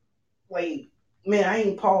 like, man, I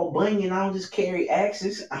ain't Paul Bunyan. I don't just carry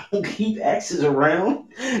axes. I don't keep axes around.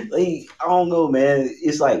 Like, I don't know, man.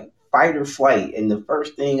 It's like fight or flight. And the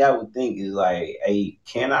first thing I would think is like, hey,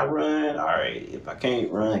 can I run? All right. If I can't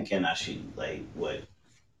run, can I shoot? Like, what?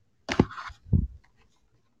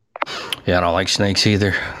 Yeah, I don't like snakes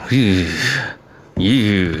either. You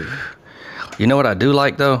know what I do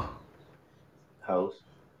like, though? Host.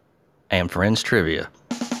 And Friends Trivia.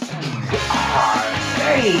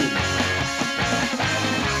 Hey!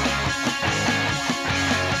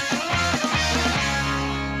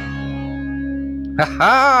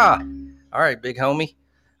 Ha! All right, big homie.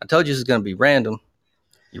 I told you this is gonna be random.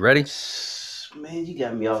 You ready? Man, you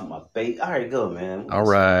got me off my bait. All right, go, man. All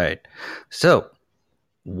right. So,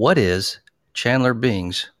 what is Chandler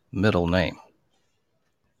Bing's middle name?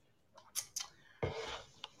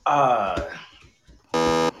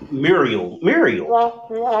 Muriel. Man,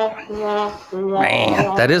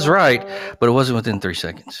 that is right, but it wasn't within 3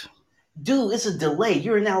 seconds. Dude, it's a delay.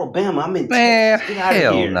 You're in Alabama. I'm in Man, Texas. Get out of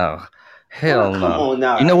hell here. no. Hell Come no. on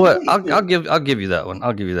now. You know what? I'll give you that one.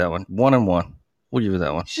 I'll give you that one. 1-1. We'll give you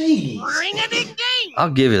that one. Jeez. I'll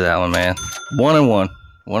give you that one, man. 1-1.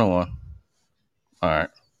 1-1. All right.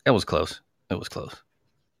 It was close. It was close.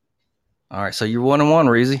 All right. So you're 1-1,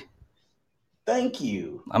 Reezy. Thank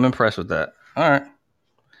you. I'm impressed with that. All right.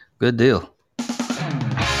 Good deal.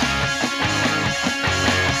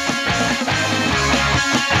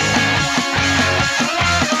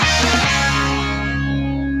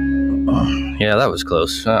 Yeah, that was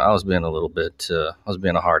close. I was being a little bit, I was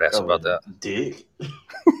being a hard ass about that. Dick.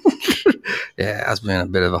 Yeah, I was being a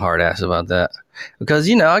bit of a hard ass about that. Because,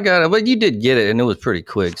 I got it, but you did get it, and it was pretty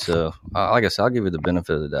quick. So, like I said, I'll give you the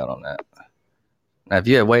benefit of the doubt on that. Now, if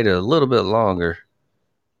you had waited a little bit longer,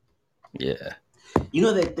 yeah. You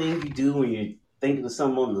know that thing you do when you're thinking of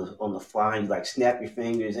something on the fly, and you like snap your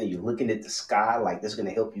fingers and you're looking at the sky like that's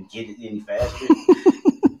gonna help you get it any faster?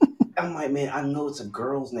 I'm like, man, I know it's a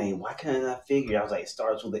girl's name. Why can't I not figure? I was like, it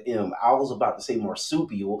starts with an M. I was about to say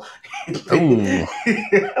marsupial. Ooh.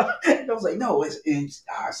 I was like, no, it's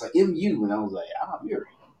like MU. And I was like, Muriel.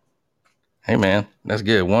 Hey, man, that's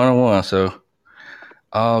good. 1-1, so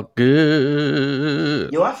all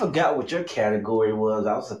good. Yo, I forgot what your category was.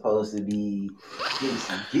 I was supposed to be getting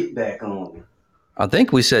some get back on. I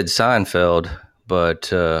think we said Seinfeld,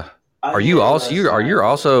 but are you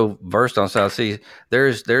also versed on South Seas?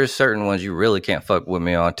 There's certain ones you really can't fuck with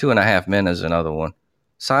me on. 2.5 Men is another one.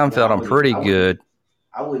 Seinfeld, I'm pretty good.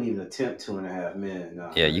 I wouldn't even attempt 2.5 Men.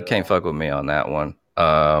 No, yeah, you can't fuck with me on that one.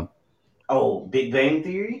 Big Bang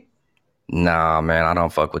Theory? Nah, man, I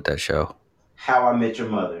don't fuck with that show. How I Met Your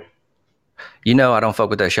Mother. I don't fuck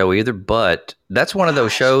with that show either, but that's one of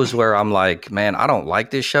those shows where I'm like, man, I don't like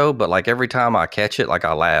this show, but like every time I catch it, like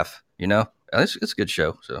I laugh, It's a good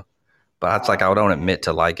show, so. But it's like I don't admit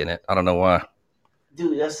to liking it. I don't know why.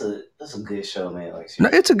 Dude, that's a good show, man. Like, no,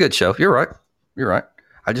 it's a good show. You're right.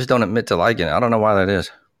 I just don't admit to liking it. I don't know why that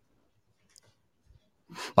is.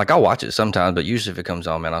 Like, I'll watch it sometimes, but usually if it comes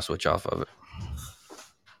on, man, I'll switch off of it.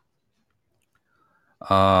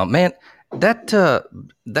 Man,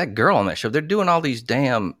 that girl on that show, they're doing all these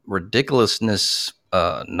damn ridiculousness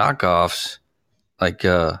knockoffs, like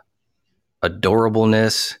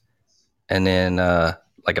adorableness, and then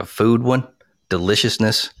like a food one,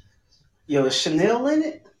 deliciousness. Yo, is Chanel in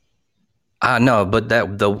it? No, but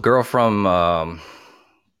the girl from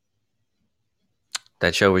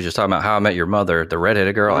that show we were just talking about, How I Met Your Mother, the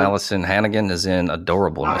redheaded girl, Allison Hannigan, is in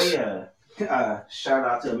Adorableness. Oh yeah. Shout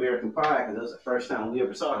out to American Pie, because that was the first time we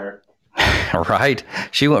ever saw her. Right?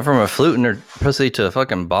 She went from a flute in her pussy to a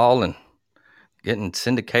fucking ball and getting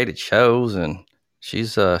syndicated shows, and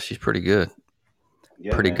she's pretty good.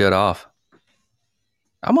 Yeah, pretty good off.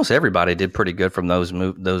 Almost everybody did pretty good from those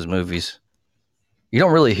movies. You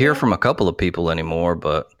don't really hear from a couple of people anymore,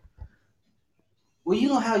 but. Well, you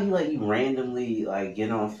know how you randomly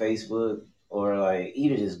get on Facebook or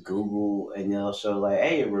even just Google and they'll show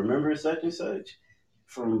hey, remember such and such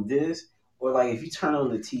from this? Or if you turn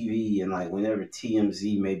on the TV and whenever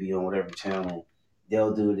TMZ may be on whatever channel,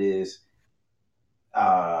 they'll do this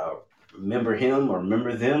remember him or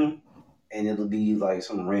remember them, and it'll be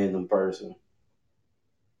some random person.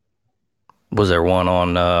 Was there one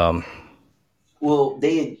on Well,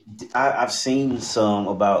 I've seen some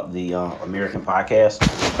about the American podcast,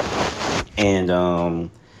 and a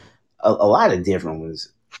lot of different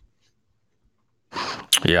ones.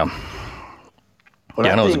 Yeah. But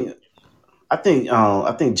yeah, I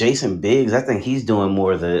think Jason Biggs, I think he's doing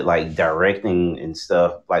more of the directing and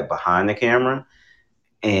stuff behind the camera,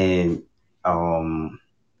 and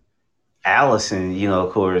Allison,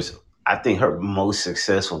 of course, I think her most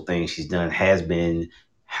successful thing she's done has been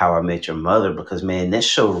How I Met Your Mother, because man, that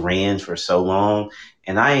show ran for so long,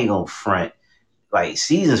 and I ain't gonna front.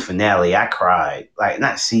 Season's finale, I cried.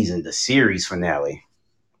 Not season, the series finale.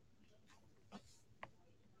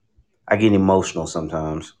 I get emotional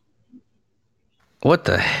sometimes. What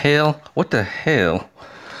the hell? What the hell?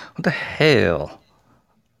 What the hell?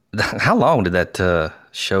 How long did that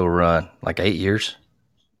show run? 8 years?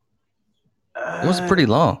 It was pretty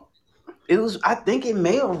long. It was. I think it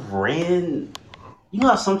may have ran. You know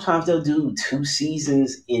how sometimes they'll do 2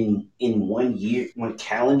 seasons in 1 year, 1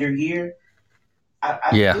 calendar year. I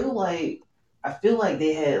Yeah. feel like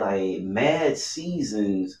they had like mad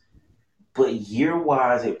seasons, but year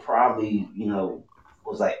wise, it probably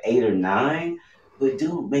was like 8 or 9. But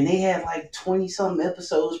dude, man, they had like 20 something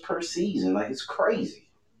episodes per season. Like it's crazy.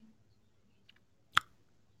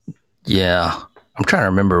 Yeah. I'm trying to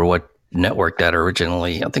remember what network that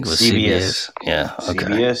originally. I think it was CBS. CBS. Yeah. Okay.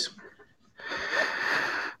 CBS.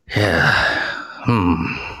 Yeah.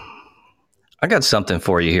 I got something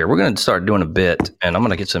for you here. We're going to start doing a bit, and I'm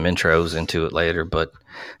going to get some intros into it later, but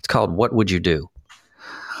it's called What Would You Do?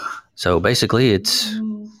 So basically, it's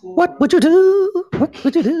what would you do? What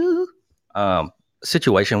would you do?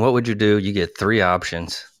 Situation, what would you do? You get 3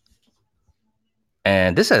 options.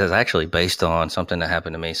 And this is actually based on something that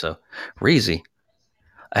happened to me. So, Reezy,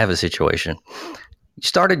 I have a situation. You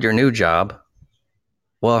started your new job.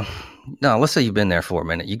 Well, no, let's say you've been there for a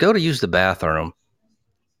minute. You go to use the bathroom.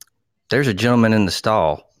 There's a gentleman in the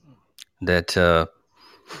stall that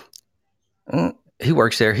he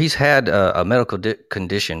works there. He's had a medical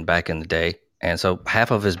condition back in the day. And so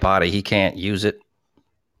half of his body, he can't use it.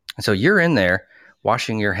 And so you're in there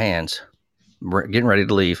washing your hands, getting ready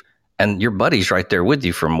to leave. And your buddy's right there with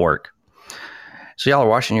you from work. So y'all are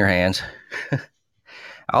washing your hands.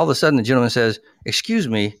 All of a sudden, the gentleman says, "Excuse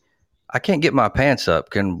me, I can't get my pants up.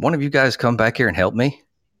 Can one of you guys come back here and help me?"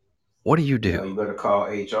 What do you do? You better call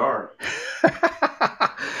HR.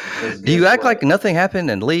 Do you act like nothing happened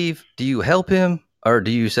and leave? Do you help him? Or do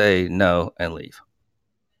you say no and leave?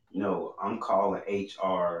 No, I'm calling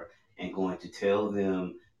HR and going to tell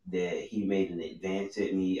them that he made an advance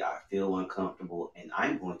at me. I feel uncomfortable, and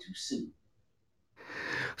I'm going to sue.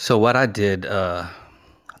 So what I did, that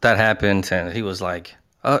happened, and he was like,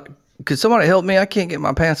 could somebody help me? I can't get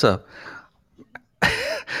my pants up.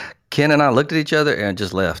 Ken and I looked at each other and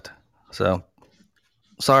just left. So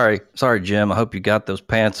sorry, Jim. I hope you got those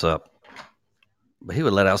pants up. But he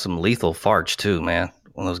would let out some lethal farts too, man.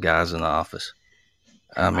 One of those guys in the office.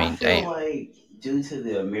 I mean, I feel damn. like due to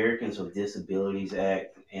the Americans with Disabilities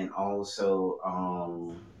Act and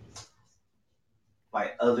also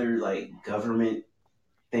like other like government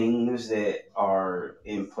things that are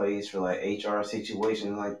in place for like HR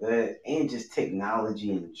situations like that, and just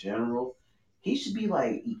technology in general, he should be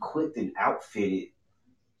like equipped and outfitted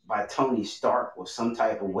by Tony Stark with some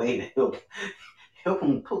type of way to help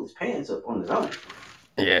him pull his pants up on his own.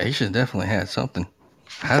 Yeah, he should definitely had something.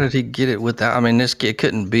 How did he get it without? I mean, this kid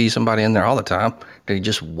couldn't be somebody in there all the time. Did he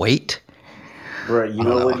just wait? Bro, you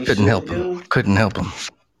know what he Couldn't should help do? him. Couldn't help him.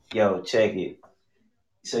 Yo, check it.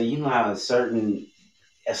 So you know how certain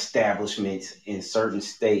establishments in certain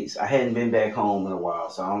states. I hadn't been back home in a while,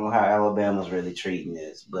 so I don't know how Alabama's really treating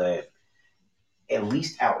this, but at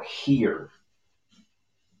least out here,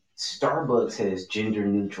 Starbucks has gender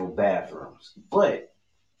neutral bathrooms. But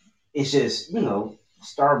it's just,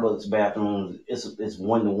 Starbucks bathrooms it's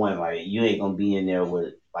 1 to 1. Like you ain't gonna be in there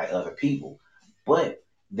with like other people. But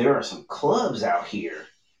there are some clubs out here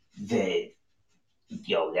that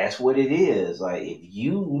that's what it is. Like if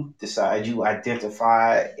you decide you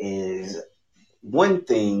identify as one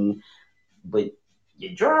thing, but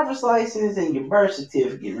your driver's license and your birth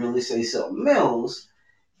certificate really say something else,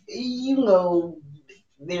 you know,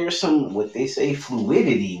 there's some what they say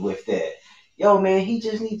fluidity with that. Yo, man, he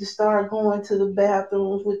just need to start going to the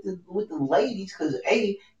bathrooms with the ladies, because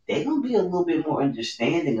they gonna be a little bit more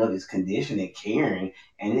understanding of his condition and caring,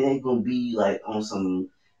 and it ain't gonna be like on some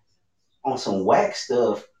whack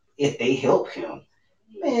stuff if they help him.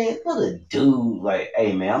 Man, let a dude like,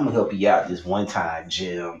 hey man, I'm gonna help you out this one time,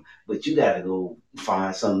 Jim, but you gotta go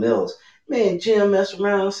find something else. Man, Jim mess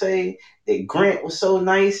around and say that Grant was so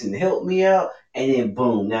nice and helped me out, and then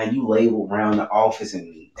boom, now you labeled around the office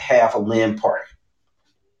and half a Lynn Park.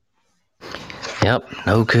 Yep,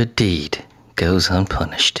 no good deed goes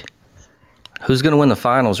unpunished. Who's going to win the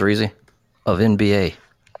finals, Reezy, of NBA?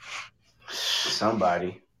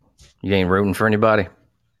 Somebody. You ain't rooting for anybody?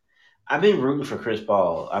 I've been rooting for Chris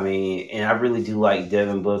Paul. I mean, and I really do like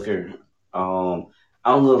Devin Booker. I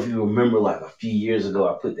don't know if you remember, like a few years ago,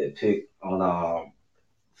 I put that pic on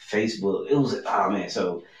Facebook. It was man.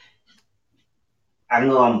 So I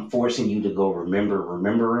know I'm forcing you to go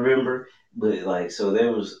remember, but like so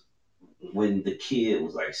there was when the kid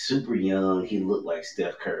was like super young, he looked like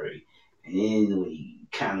Steph Curry, and then when he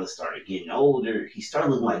kind of started getting older, he started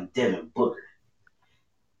looking like Devin Booker.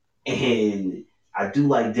 And I do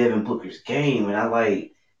like Devin Booker's game, and I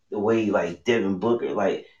like the way like Devin Booker,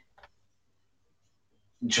 like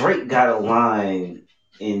Drake got a line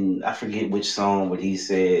in I forget which song, but he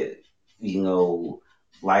said,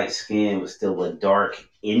 light skin was still a dark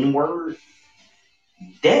N word.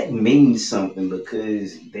 That means something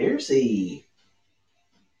because there's a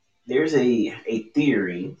there's a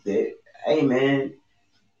theory that, hey man,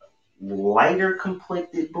 lighter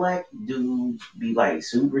complected black dudes be like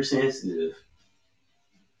super sensitive,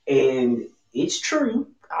 and it's true,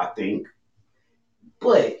 I think.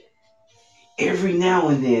 But every now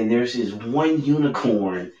and then, there's this one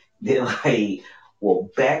unicorn that like will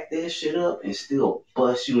back that shit up and still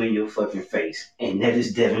bust you in your fucking face, and that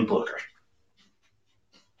is Devin Booker.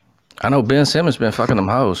 I know Ben Simmons been fucking them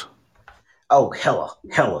hoes. Oh, hella,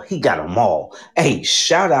 he got them all. Hey,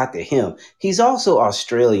 shout out to him. He's also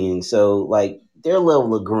Australian, so like their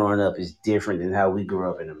level of growing up is different than how we grew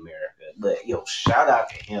up in America. But yo, shout out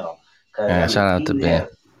to him because Yeah, shout out he to didn't Ben. have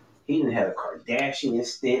he didn't have a Kardashian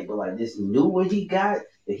stint, but like this new one he got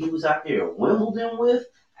that he was out there at Wimbledon with.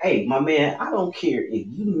 Hey, my man, I don't care if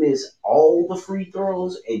you miss all the free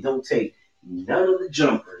throws and don't take none of the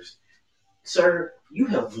jumpers. Sir, you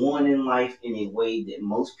have won in life in a way that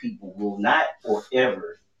most people will not or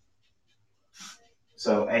ever.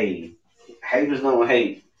 So, hey, haters gonna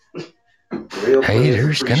hate. Real players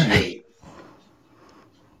Haters gonna appreciate hate.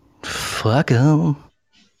 Fuck them.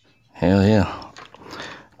 Hell yeah.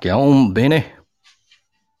 Get on, Benny.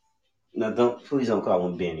 No, please don't call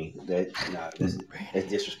him Benny. That's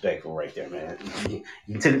disrespectful right there, man.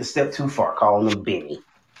 You took it a step too far calling him Benny.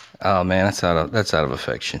 Oh man, that's out of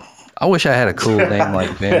affection. I wish I had a cool name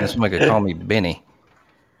like Ben. Somebody could call me Benny.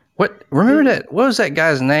 What? Remember that? What was that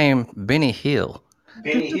guy's name? Benny Hill.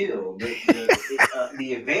 Benny Hill, the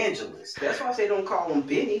evangelist. That's why I say don't call him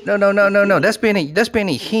Benny. No. That's Benny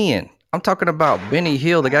Hinn. I'm talking about Benny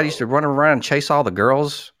Hill, the guy that used to run around and chase all the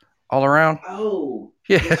girls all around. Oh,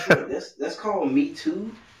 Yeah. That's called Me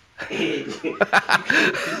Too. And you can't do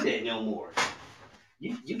that no more.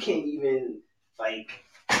 You can't even like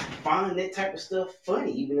find that type of stuff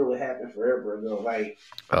funny, even though it happened forever ago. Like,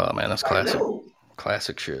 Oh man, that's classic. No,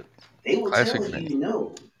 Classic shit. they will Classic tell Benny. you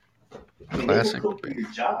no. And Classic they will cook Benny.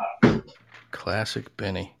 your job. Classic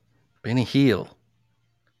Benny. Benny Hill.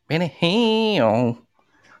 Benny Hill.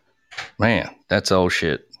 Man, that's old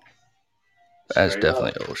shit. That's Straight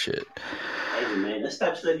definitely up. old shit. Hey man, that's the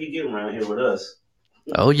type of stuff you get around here with us.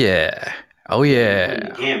 Oh yeah. Oh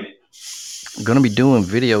yeah. Damn it. I'm gonna be doing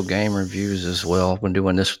video game reviews as well. We're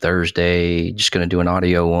doing this Thursday. Just gonna do an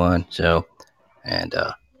audio one. So, and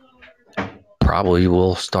probably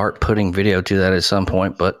we'll start putting video to that at some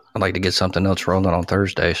point. But I'd like to get something else rolling on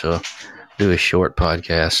Thursday. So, do a short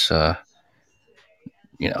podcast.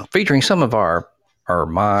 Featuring some of our or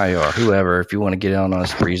my or whoever. If you want to get on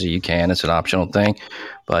us breezy, you can. It's an optional thing.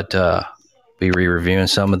 But be reviewing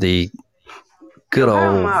some of the good How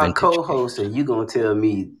old am I a vintage co-host and you gonna tell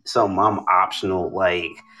me something I'm optional?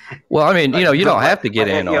 Like, Well, I mean, you don't have to get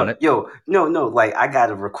in yo, on it. No, like I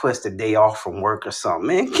gotta request a day off from work or something,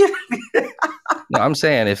 man. No, I'm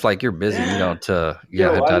saying if like you're busy, you don't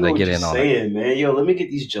Yo, have I time know to what get you're in on it. saying, man. Yo, let me get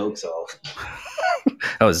these jokes off.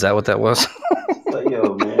 Oh, is that what that was? Like,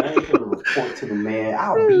 yo, man, I ain't gonna report to the man.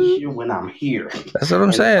 I'll be here when I'm here. That's what I'm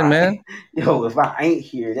And saying, man. If I ain't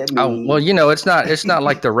here, that Oh, means well, it's not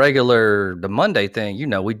like the Monday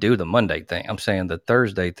thing. We do the Monday thing. I'm saying the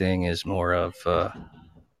Thursday thing is more of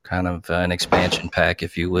kind of an expansion pack,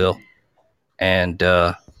 if you will. And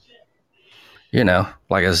like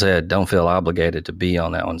I said, don't feel obligated to be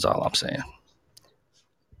on that one's all I'm saying.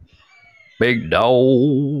 Big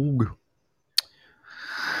dog.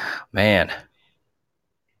 Man,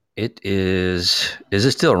 it is it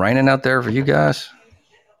still raining out there for you guys?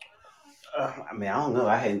 I mean, I don't know.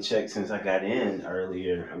 I hadn't checked since I got in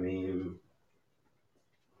earlier. I mean,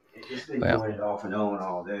 it's been doing it off and on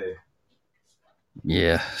all day.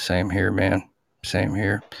 Yeah, same here, man. Same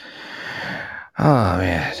here. Oh,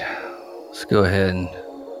 man. Let's go ahead and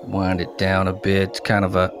wind it down a bit. It's kind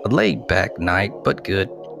of a laid-back night, but good.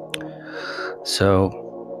 So,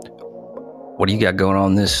 what do you got going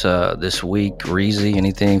on this week, Reezy?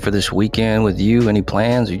 Anything for this weekend with you? Any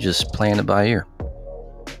plans? Or you just playing it by ear?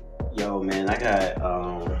 Yo, man, I got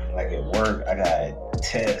like at work, I got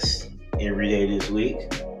tests every day this week.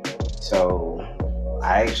 So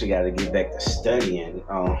I actually got to get back to studying.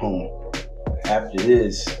 After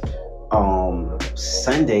this,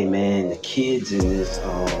 Sunday, man, the kids in this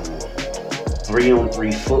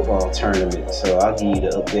 3-on-3 football tournament. So I'll give you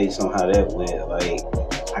the updates on how that went. Like,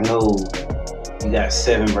 I know you got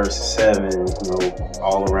 7 versus 7,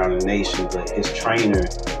 all around the nation, but his trainer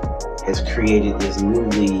has created this new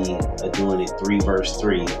league of doing it 3 versus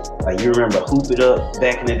 3. Like, you remember Hoop It Up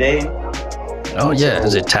back in the day? Oh yeah,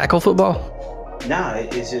 is it tackle football? Nah,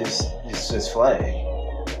 it's just flag.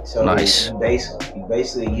 So nice. You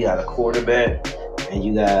basically you got a quarterback and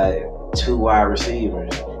you got 2 wide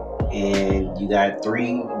receivers, and you got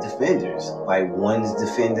three defenders. Like one's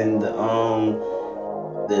defending the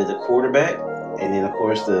quarterback, and then of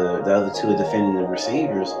course the other two are defending the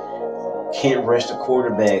receivers. Can't rush the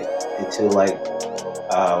quarterback until like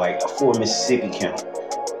a four Mississippi count.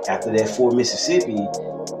 After that four Mississippi,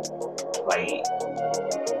 like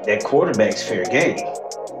that quarterback's fair game.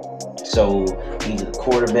 So either the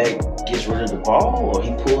quarterback gets rid of the ball or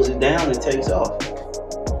he pulls it down and takes off.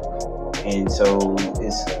 And so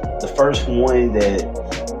it's the first one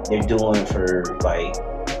that they're doing for like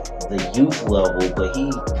the youth level, but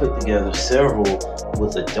he put together several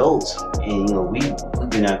with adults, and we've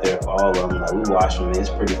been out there for all of them. Like we watched them, it's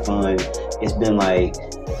pretty fun. It's been like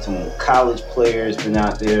some college players been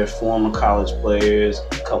out there, former college players,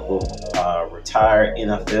 a couple of retired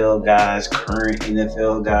NFL guys, current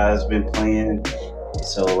NFL guys been playing.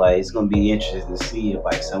 So like it's gonna be interesting to see if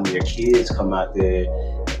like some of their kids come out there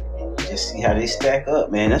and just see how they stack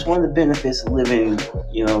up, man. That's one of the benefits of living,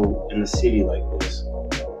 in a city like this.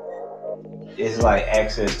 It's like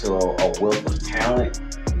access to a wealth of talent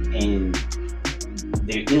and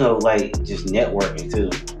like just networking too.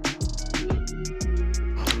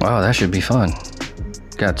 Wow, that should be fun.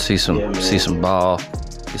 Got to see Yeah, some man. ball,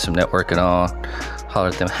 get some networking on, holler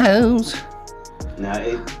at them hoes. No,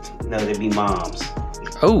 they be moms.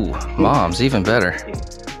 Oh, moms, even better. Yeah,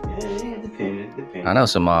 depending. I know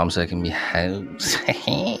some moms that can be hoes.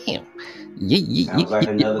 Sounds like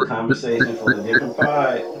another conversation for a different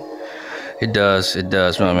pod. It does,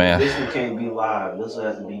 my man. This one can't be live. This will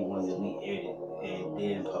have to be one that we edit and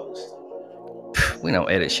then post. We don't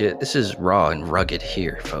edit shit. This is raw and rugged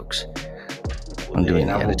here, folks. Well, I'm doing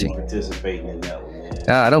the I won't be editing. participating in that one,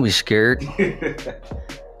 man. Don't be scared.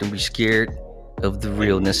 Don't be scared of the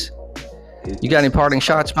realness. You got any parting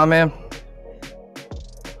shots, my man?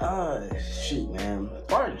 Shoot, man.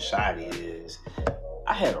 Part of the shot is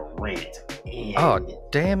I had a rant. And Oh,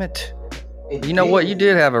 damn it. You know what? You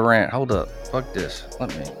did have a rant. Hold up. Fuck this. Let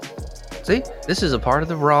me. See? This is a part of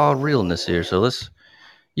the raw realness here. So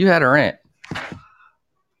you had a rant.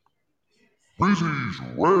 British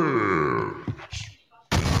Reds.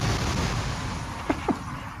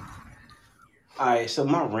 All right, so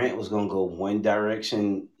my rant was gonna go one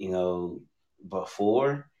direction,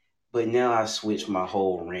 before, but now I switched my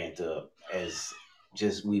whole rant up as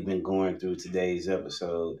just we've been going through today's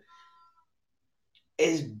episode.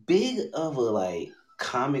 As big of a like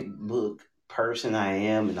comic book person I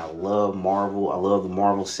am, and I love Marvel, I love the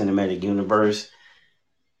Marvel Cinematic Universe.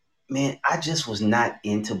 Man, I just was not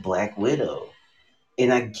into Black Widow,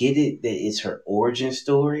 and I get it that it's her origin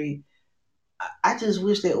story. I just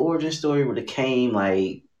wish that origin story would have came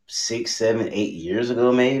like 6, 7, 8 years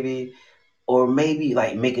ago, maybe, or maybe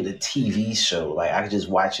like make it a TV show. Like I could just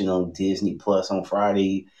watch it on Disney Plus on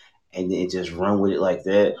Friday, and then just run with it like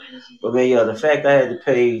that. But man, the fact I had to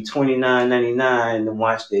pay $29.99 to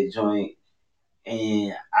watch that joint,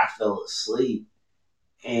 and I fell asleep,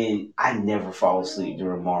 and I never fall asleep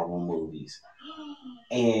during Marvel movies,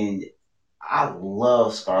 and I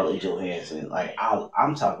love Scarlett Johansson. Like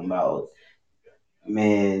I'm talking about,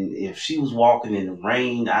 man, if she was walking in the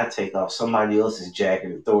rain, I'd take off somebody else's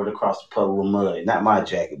jacket and throw it across the puddle of mud. Not my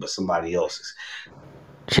jacket, but somebody else's.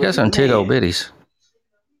 She got But some tig old man, bitties.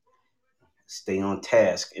 stay on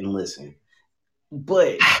task and listen.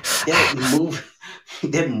 But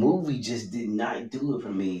that movie just did not do it for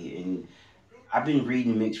me. And I've been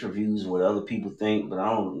reading mixed reviews of what other people think, but I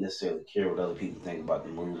don't necessarily care what other people think about the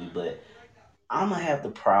movie. But I'm gonna have to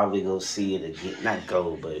probably go see it again. Not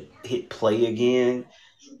go, but hit play again.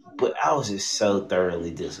 But I was just so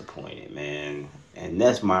thoroughly disappointed, man. And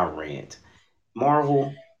that's my rant.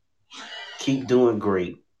 Marvel, keep doing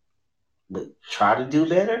great, but try to do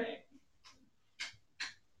better.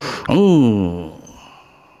 Ooh,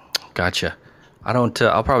 gotcha. I don't.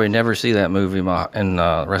 I'll probably never see that movie in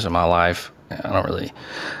the rest of my life. I don't really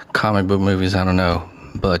comic book movies. I don't know,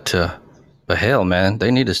 but hell, man,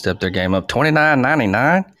 they need to step their game up.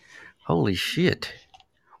 $29.99. Holy shit.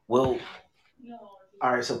 Well,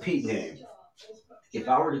 all right. So Pete, then, if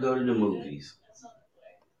I were to go to the movies,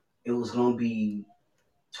 it was gonna be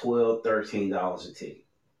 $12, $13 a ticket,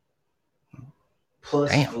 plus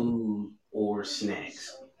Damn. food or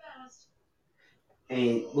snacks.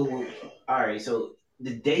 And all right, so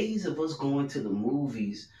the days of us going to the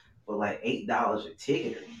movies for like $8 a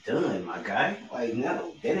ticket are done, my guy. Like,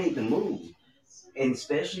 no, that ain't the move. And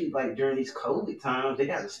especially like during these COVID times, they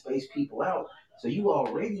got to space people out. So you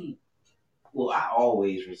already, well, I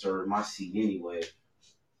always reserve my seat anyway.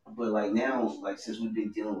 But like now, like since we've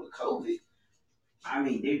been dealing with COVID, I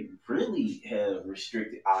mean, they really have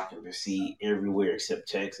restricted occupancy everywhere except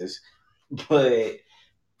Texas. But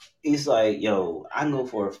It's like, yo, I know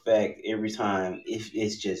for a fact every time if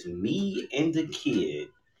it's just me and the kid,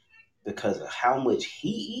 because of how much he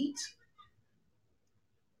eats,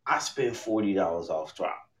 I spend $40 off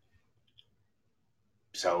drop.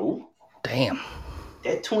 So Damn.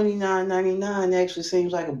 that $29.99 actually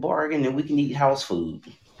seems like a bargain, and we can eat house food.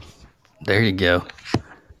 There you go.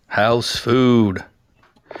 House food.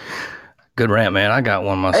 Good rant, man. I got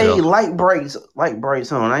one myself. Hey, light brights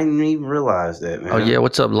on. I didn't even realize that, man. Oh, yeah.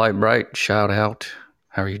 What's up, Light Bright? Shout out.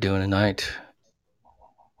 How are you doing tonight?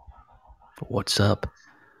 What's up?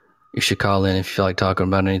 You should call in if you feel like talking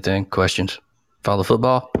about anything. Questions? Follow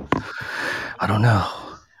football? I don't know.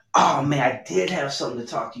 Oh man, I did have something to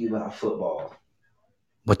talk to you about football.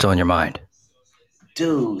 What's on your mind?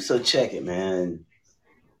 Dude, so check it, man.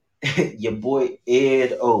 Your boy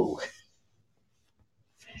Ed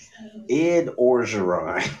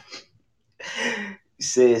Orgeron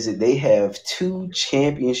says that they have 2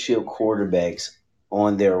 championship quarterbacks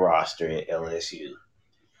on their roster at LSU.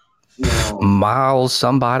 Now, Miles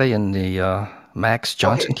somebody and the Max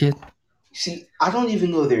Johnson kid? see, I don't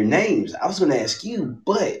even know their names. I was going to ask you,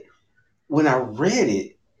 but when I read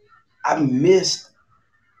it, I missed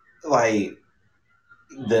like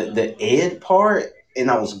the Ed part, and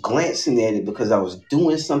I was glancing at it because I was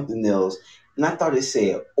doing something else, and I thought it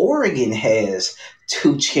said Oregon has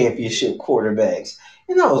 2 championship quarterbacks,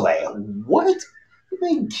 and I was like, "What?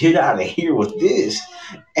 Man, get out of here with this!"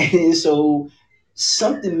 And then so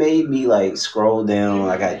something made me like scroll down.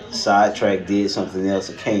 I got sidetracked, did something else,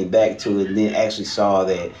 and came back to it, and then actually saw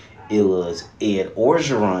that it was Ed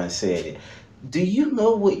Orgeron said it. Do you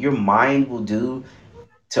know what your mind will do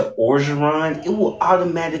to Orgeron? It will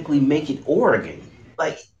automatically make it Oregon.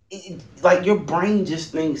 Like your brain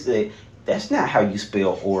just thinks that that's not how you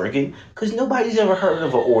spell Oregon because nobody's ever heard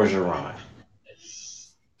of an Orgeron.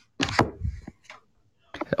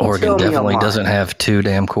 Oregon definitely doesn't have 2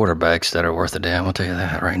 damn quarterbacks that are worth a damn. I'll tell you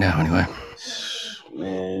that right now, anyway.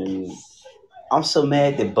 Man, I'm so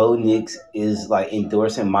mad that Bo Nix is like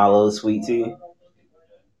endorsing Milo's sweet tea.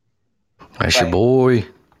 That's your boy.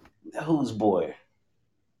 Whose boy?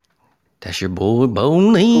 That's your boy, Bo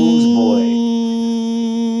Nix. Whose boy?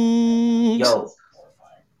 Yo,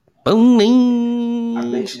 Bo Nix. I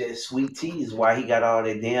bet you that sweet tea is why he got all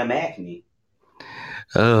that damn acne.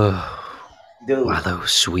 Oh, dude, Milo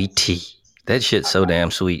sweet tea. That shit's so damn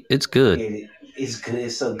sweet. It's good. It's good.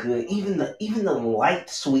 It's so good. Even the light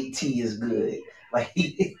sweet tea is good. Like,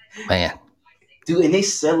 man, dude, and they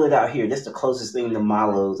sell it out here. That's the closest thing to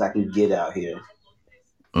Milo's I can get out here.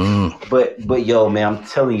 But yo, man, I'm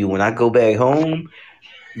telling you, when I go back home,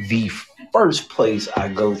 the first place I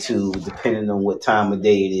go to, depending on what time of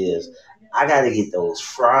day it is, I gotta get those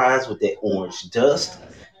fries with that orange dust.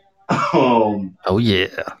 Oh yeah.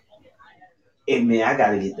 And man, I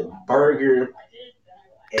gotta get the burger.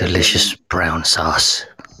 Delicious brown sauce.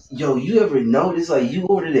 Yo, you ever notice like you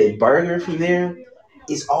order that burger from there?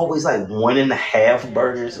 It's always like 1.5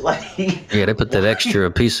 burgers. Like, yeah, they put that extra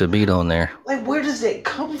piece of meat on there. Like, where does that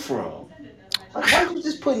come from? Like, why are you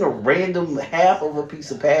just putting a random half of a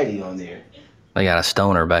piece of patty on there? They got a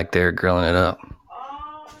stoner back there grilling it up.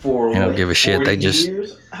 For you don't give a shit. They just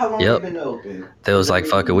years? How long have they been open? They was like,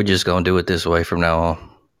 fuck it, we just gonna do it this way from now on.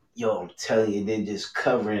 Yo, I'm telling you, they're just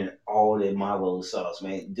covering all that Milo sauce,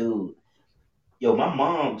 man. Dude. Yo, my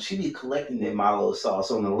mom, she be collecting that Milo sauce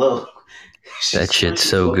on the low. That shit's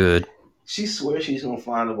so good. She swears she's gonna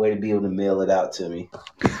find a way to be able to mail it out to me.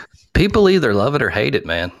 People either love it or hate it,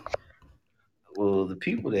 man. Well, the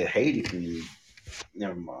people that hate it,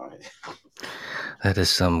 never mind. That is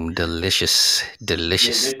some deliciousness.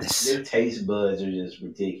 Yeah, their taste buds are just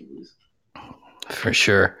ridiculous. For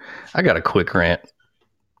sure. I got a quick rant.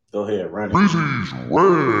 Go ahead, run it. This is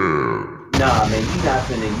Red. Nah, man, you're not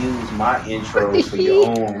gonna use my intro for your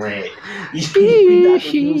own rant.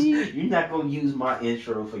 You're not gonna use my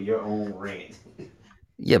intro for your own rant.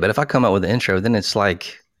 Yeah, but if I come up with the intro, then it's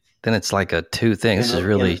like a 2 thing. This is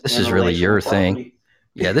really your thing.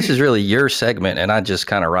 Yeah, this is really your segment, and I just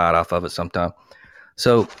kind of ride off of it sometime.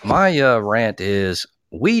 So my rant is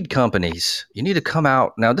weed companies. You need to come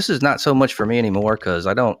out. Now, this is not so much for me anymore because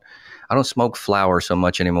I don't smoke flower so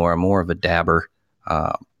much anymore. I'm more of a dabber.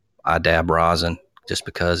 I dab rosin just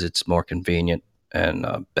because it's more convenient and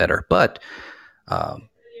better. But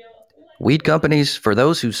weed companies, for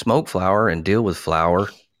those who smoke flower and deal with flower,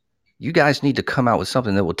 you guys need to come out with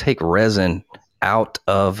something that will take resin out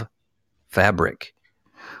of fabric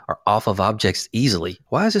or off of objects easily.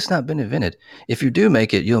 Why has this not been invented? If you do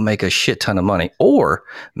make it, you'll make a shit ton of money. Or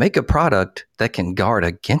make a product that can guard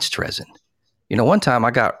against resin. You know, one time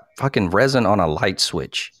I got fucking resin on a light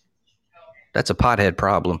switch. That's a pothead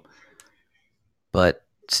problem. But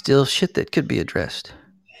still shit that could be addressed.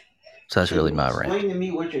 So that's really my rant. Explain to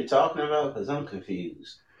me what you're talking about, because I'm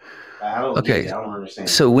confused. I don't Okay, get it. I don't understand.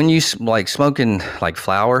 so when you like smoking like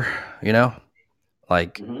flower, you know,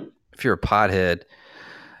 like Mhm. if you're a pothead,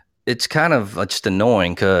 it's kind of just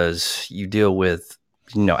annoying because you deal with,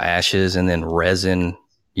 you know, ashes and then resin,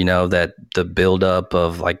 you know, that the buildup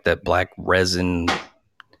of like that black resin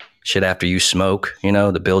shit after you smoke, you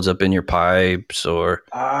know, that builds up in your pipes or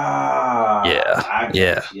yeah, I got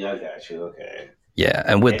yeah, you. I got you. Okay. yeah.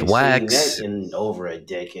 And with Ain't seen wax, that in over a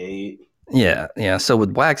decade. yeah, yeah. So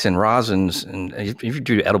with wax and rosins, and if you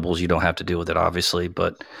do edibles, you don't have to deal with it, obviously.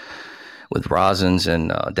 But with rosins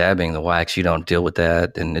and dabbing the wax, you don't deal with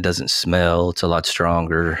that, and it doesn't smell. It's a lot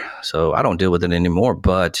stronger. So I don't deal with it anymore.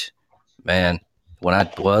 But man, when I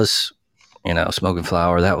was, you know, smoking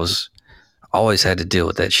flower, that was always had to deal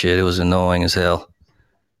with that shit. It was annoying as hell.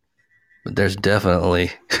 But there's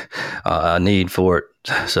definitely a need for it.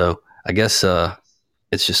 So I guess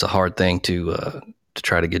it's just a hard thing to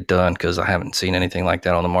try to get done because I haven't seen anything like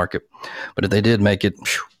that on the market. But if they did make it,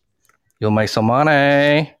 you'll make some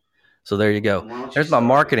money. So there you go. There's my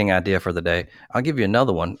marketing idea for the day. I'll give you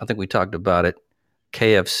another one. I think we talked about it.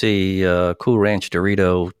 KFC Cool Ranch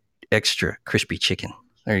Dorito Extra Crispy Chicken.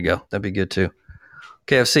 There you go. That'd be good too.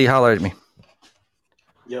 KFC, holler at me.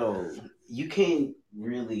 Yo, you can't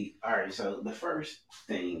really. All right, so the first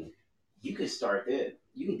thing, you could start that.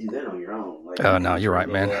 You can do that on your own. Like, Oh, no, you're right,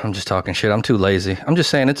 man. I'm just talking shit. I'm too lazy. I'm just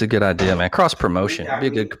saying it's a good idea, man. Cross promotion. It'd be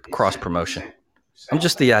a good cross promotion. I'm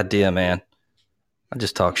just the idea, man. I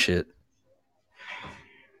just talk shit.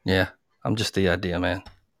 Yeah, I'm just the idea, man.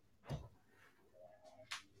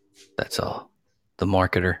 That's all. The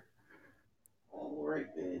marketer. All right,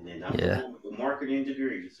 then. I'm Yeah. the one with the marketing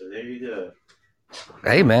degree, so there you go.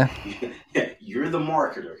 Hey, man. You're the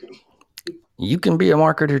marketer. You can be a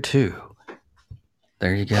marketer too.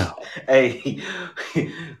 There you go. Hey,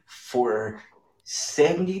 for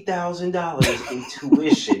 $70,000 in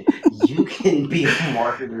tuition, you can be a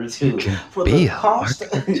marketer too. For the cost,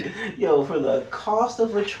 for the cost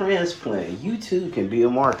of a transplant, you too can be a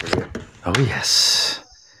marketer. Oh yes,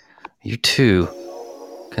 you too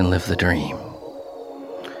can live the dream.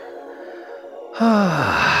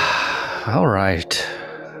 All right.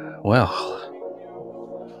 Well,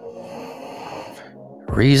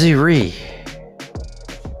 Reezy Ree.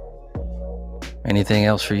 Anything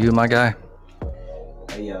else for you, my guy?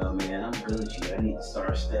 Hey, man, I'm good with you. I need to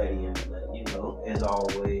start studying, but as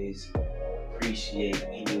always, appreciate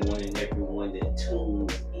anyone and everyone that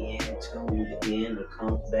tuned in, or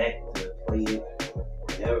comes back to play it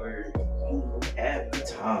whenever you have the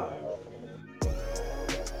time.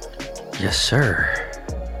 Yes, sir.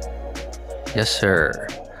 Yes, sir.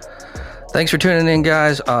 Thanks for tuning in,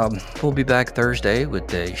 guys. We'll be back Thursday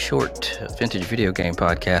with a short vintage video game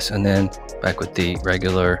podcast, and then back with the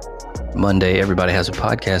regular Monday. Everybody has a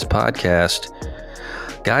podcast.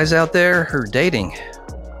 Guys out there who are dating,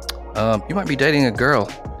 you might be dating a girl.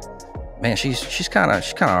 Man, she's kind of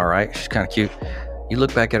all right. She's kind of cute. You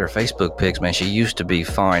look back at her Facebook pics, man. She used to be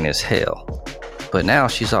fine as hell, but now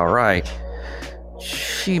she's all right.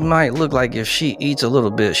 She might look like if she eats a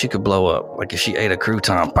little bit, she could blow up. Like if she ate a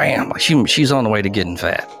crouton, bam! Like she's on the way to getting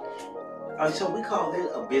fat. So we call it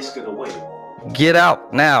a biscuit away. Get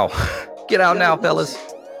out now! Get out now, fellas!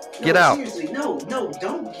 Get out! Seriously, no,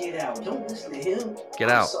 don't get out. Don't listen to him. Get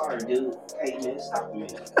out! Sorry, dude. Hey, man, stop a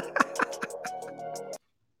minute.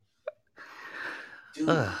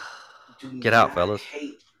 Dude, get out, fellas.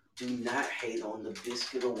 Do not hate on the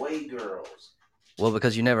biscuit away girls. Well,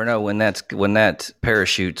 because you never know when that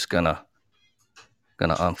parachute's gonna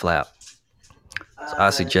unflap. So I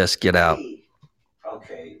suggest get out.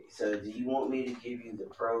 Okay, so do you want me to give you the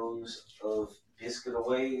pros of biscuit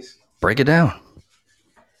aways? Break it down.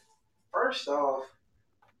 First off,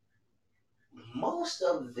 most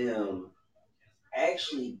of them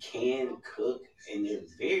actually can cook, and they're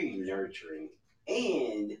very nurturing,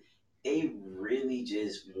 and they really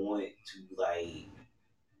just want to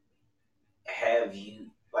have you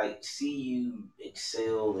see you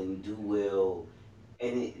excel and do well,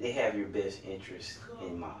 and they have your best interest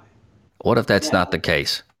in mind. What if that's not the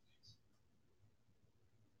case?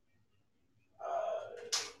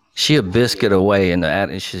 She a biscuit away,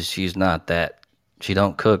 and she's not that. She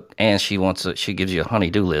don't cook, and she gives you a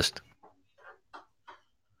honey-do list.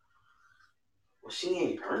 Well, she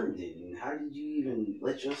ain't earned it, and how did you even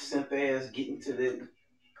let your simp ass get into that?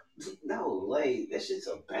 No, that's just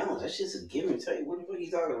a balance. That's just a give and take. What the fuck are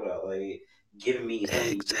you talking about? Giving me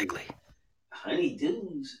honey. Exactly.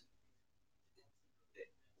 Honey-dos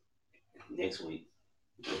next week.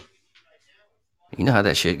 You know how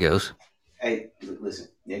that shit goes. Hey, listen,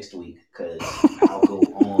 next week, because I'll go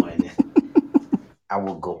on. I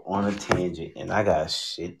will go on a tangent, and I got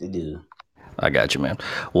shit to do. I got you, man.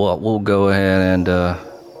 Well, we'll go ahead and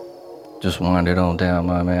just wind it on down,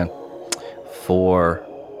 my man. For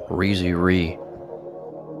Reezy Ree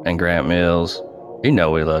and Grant Mills, you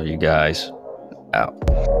know we love you guys. Out.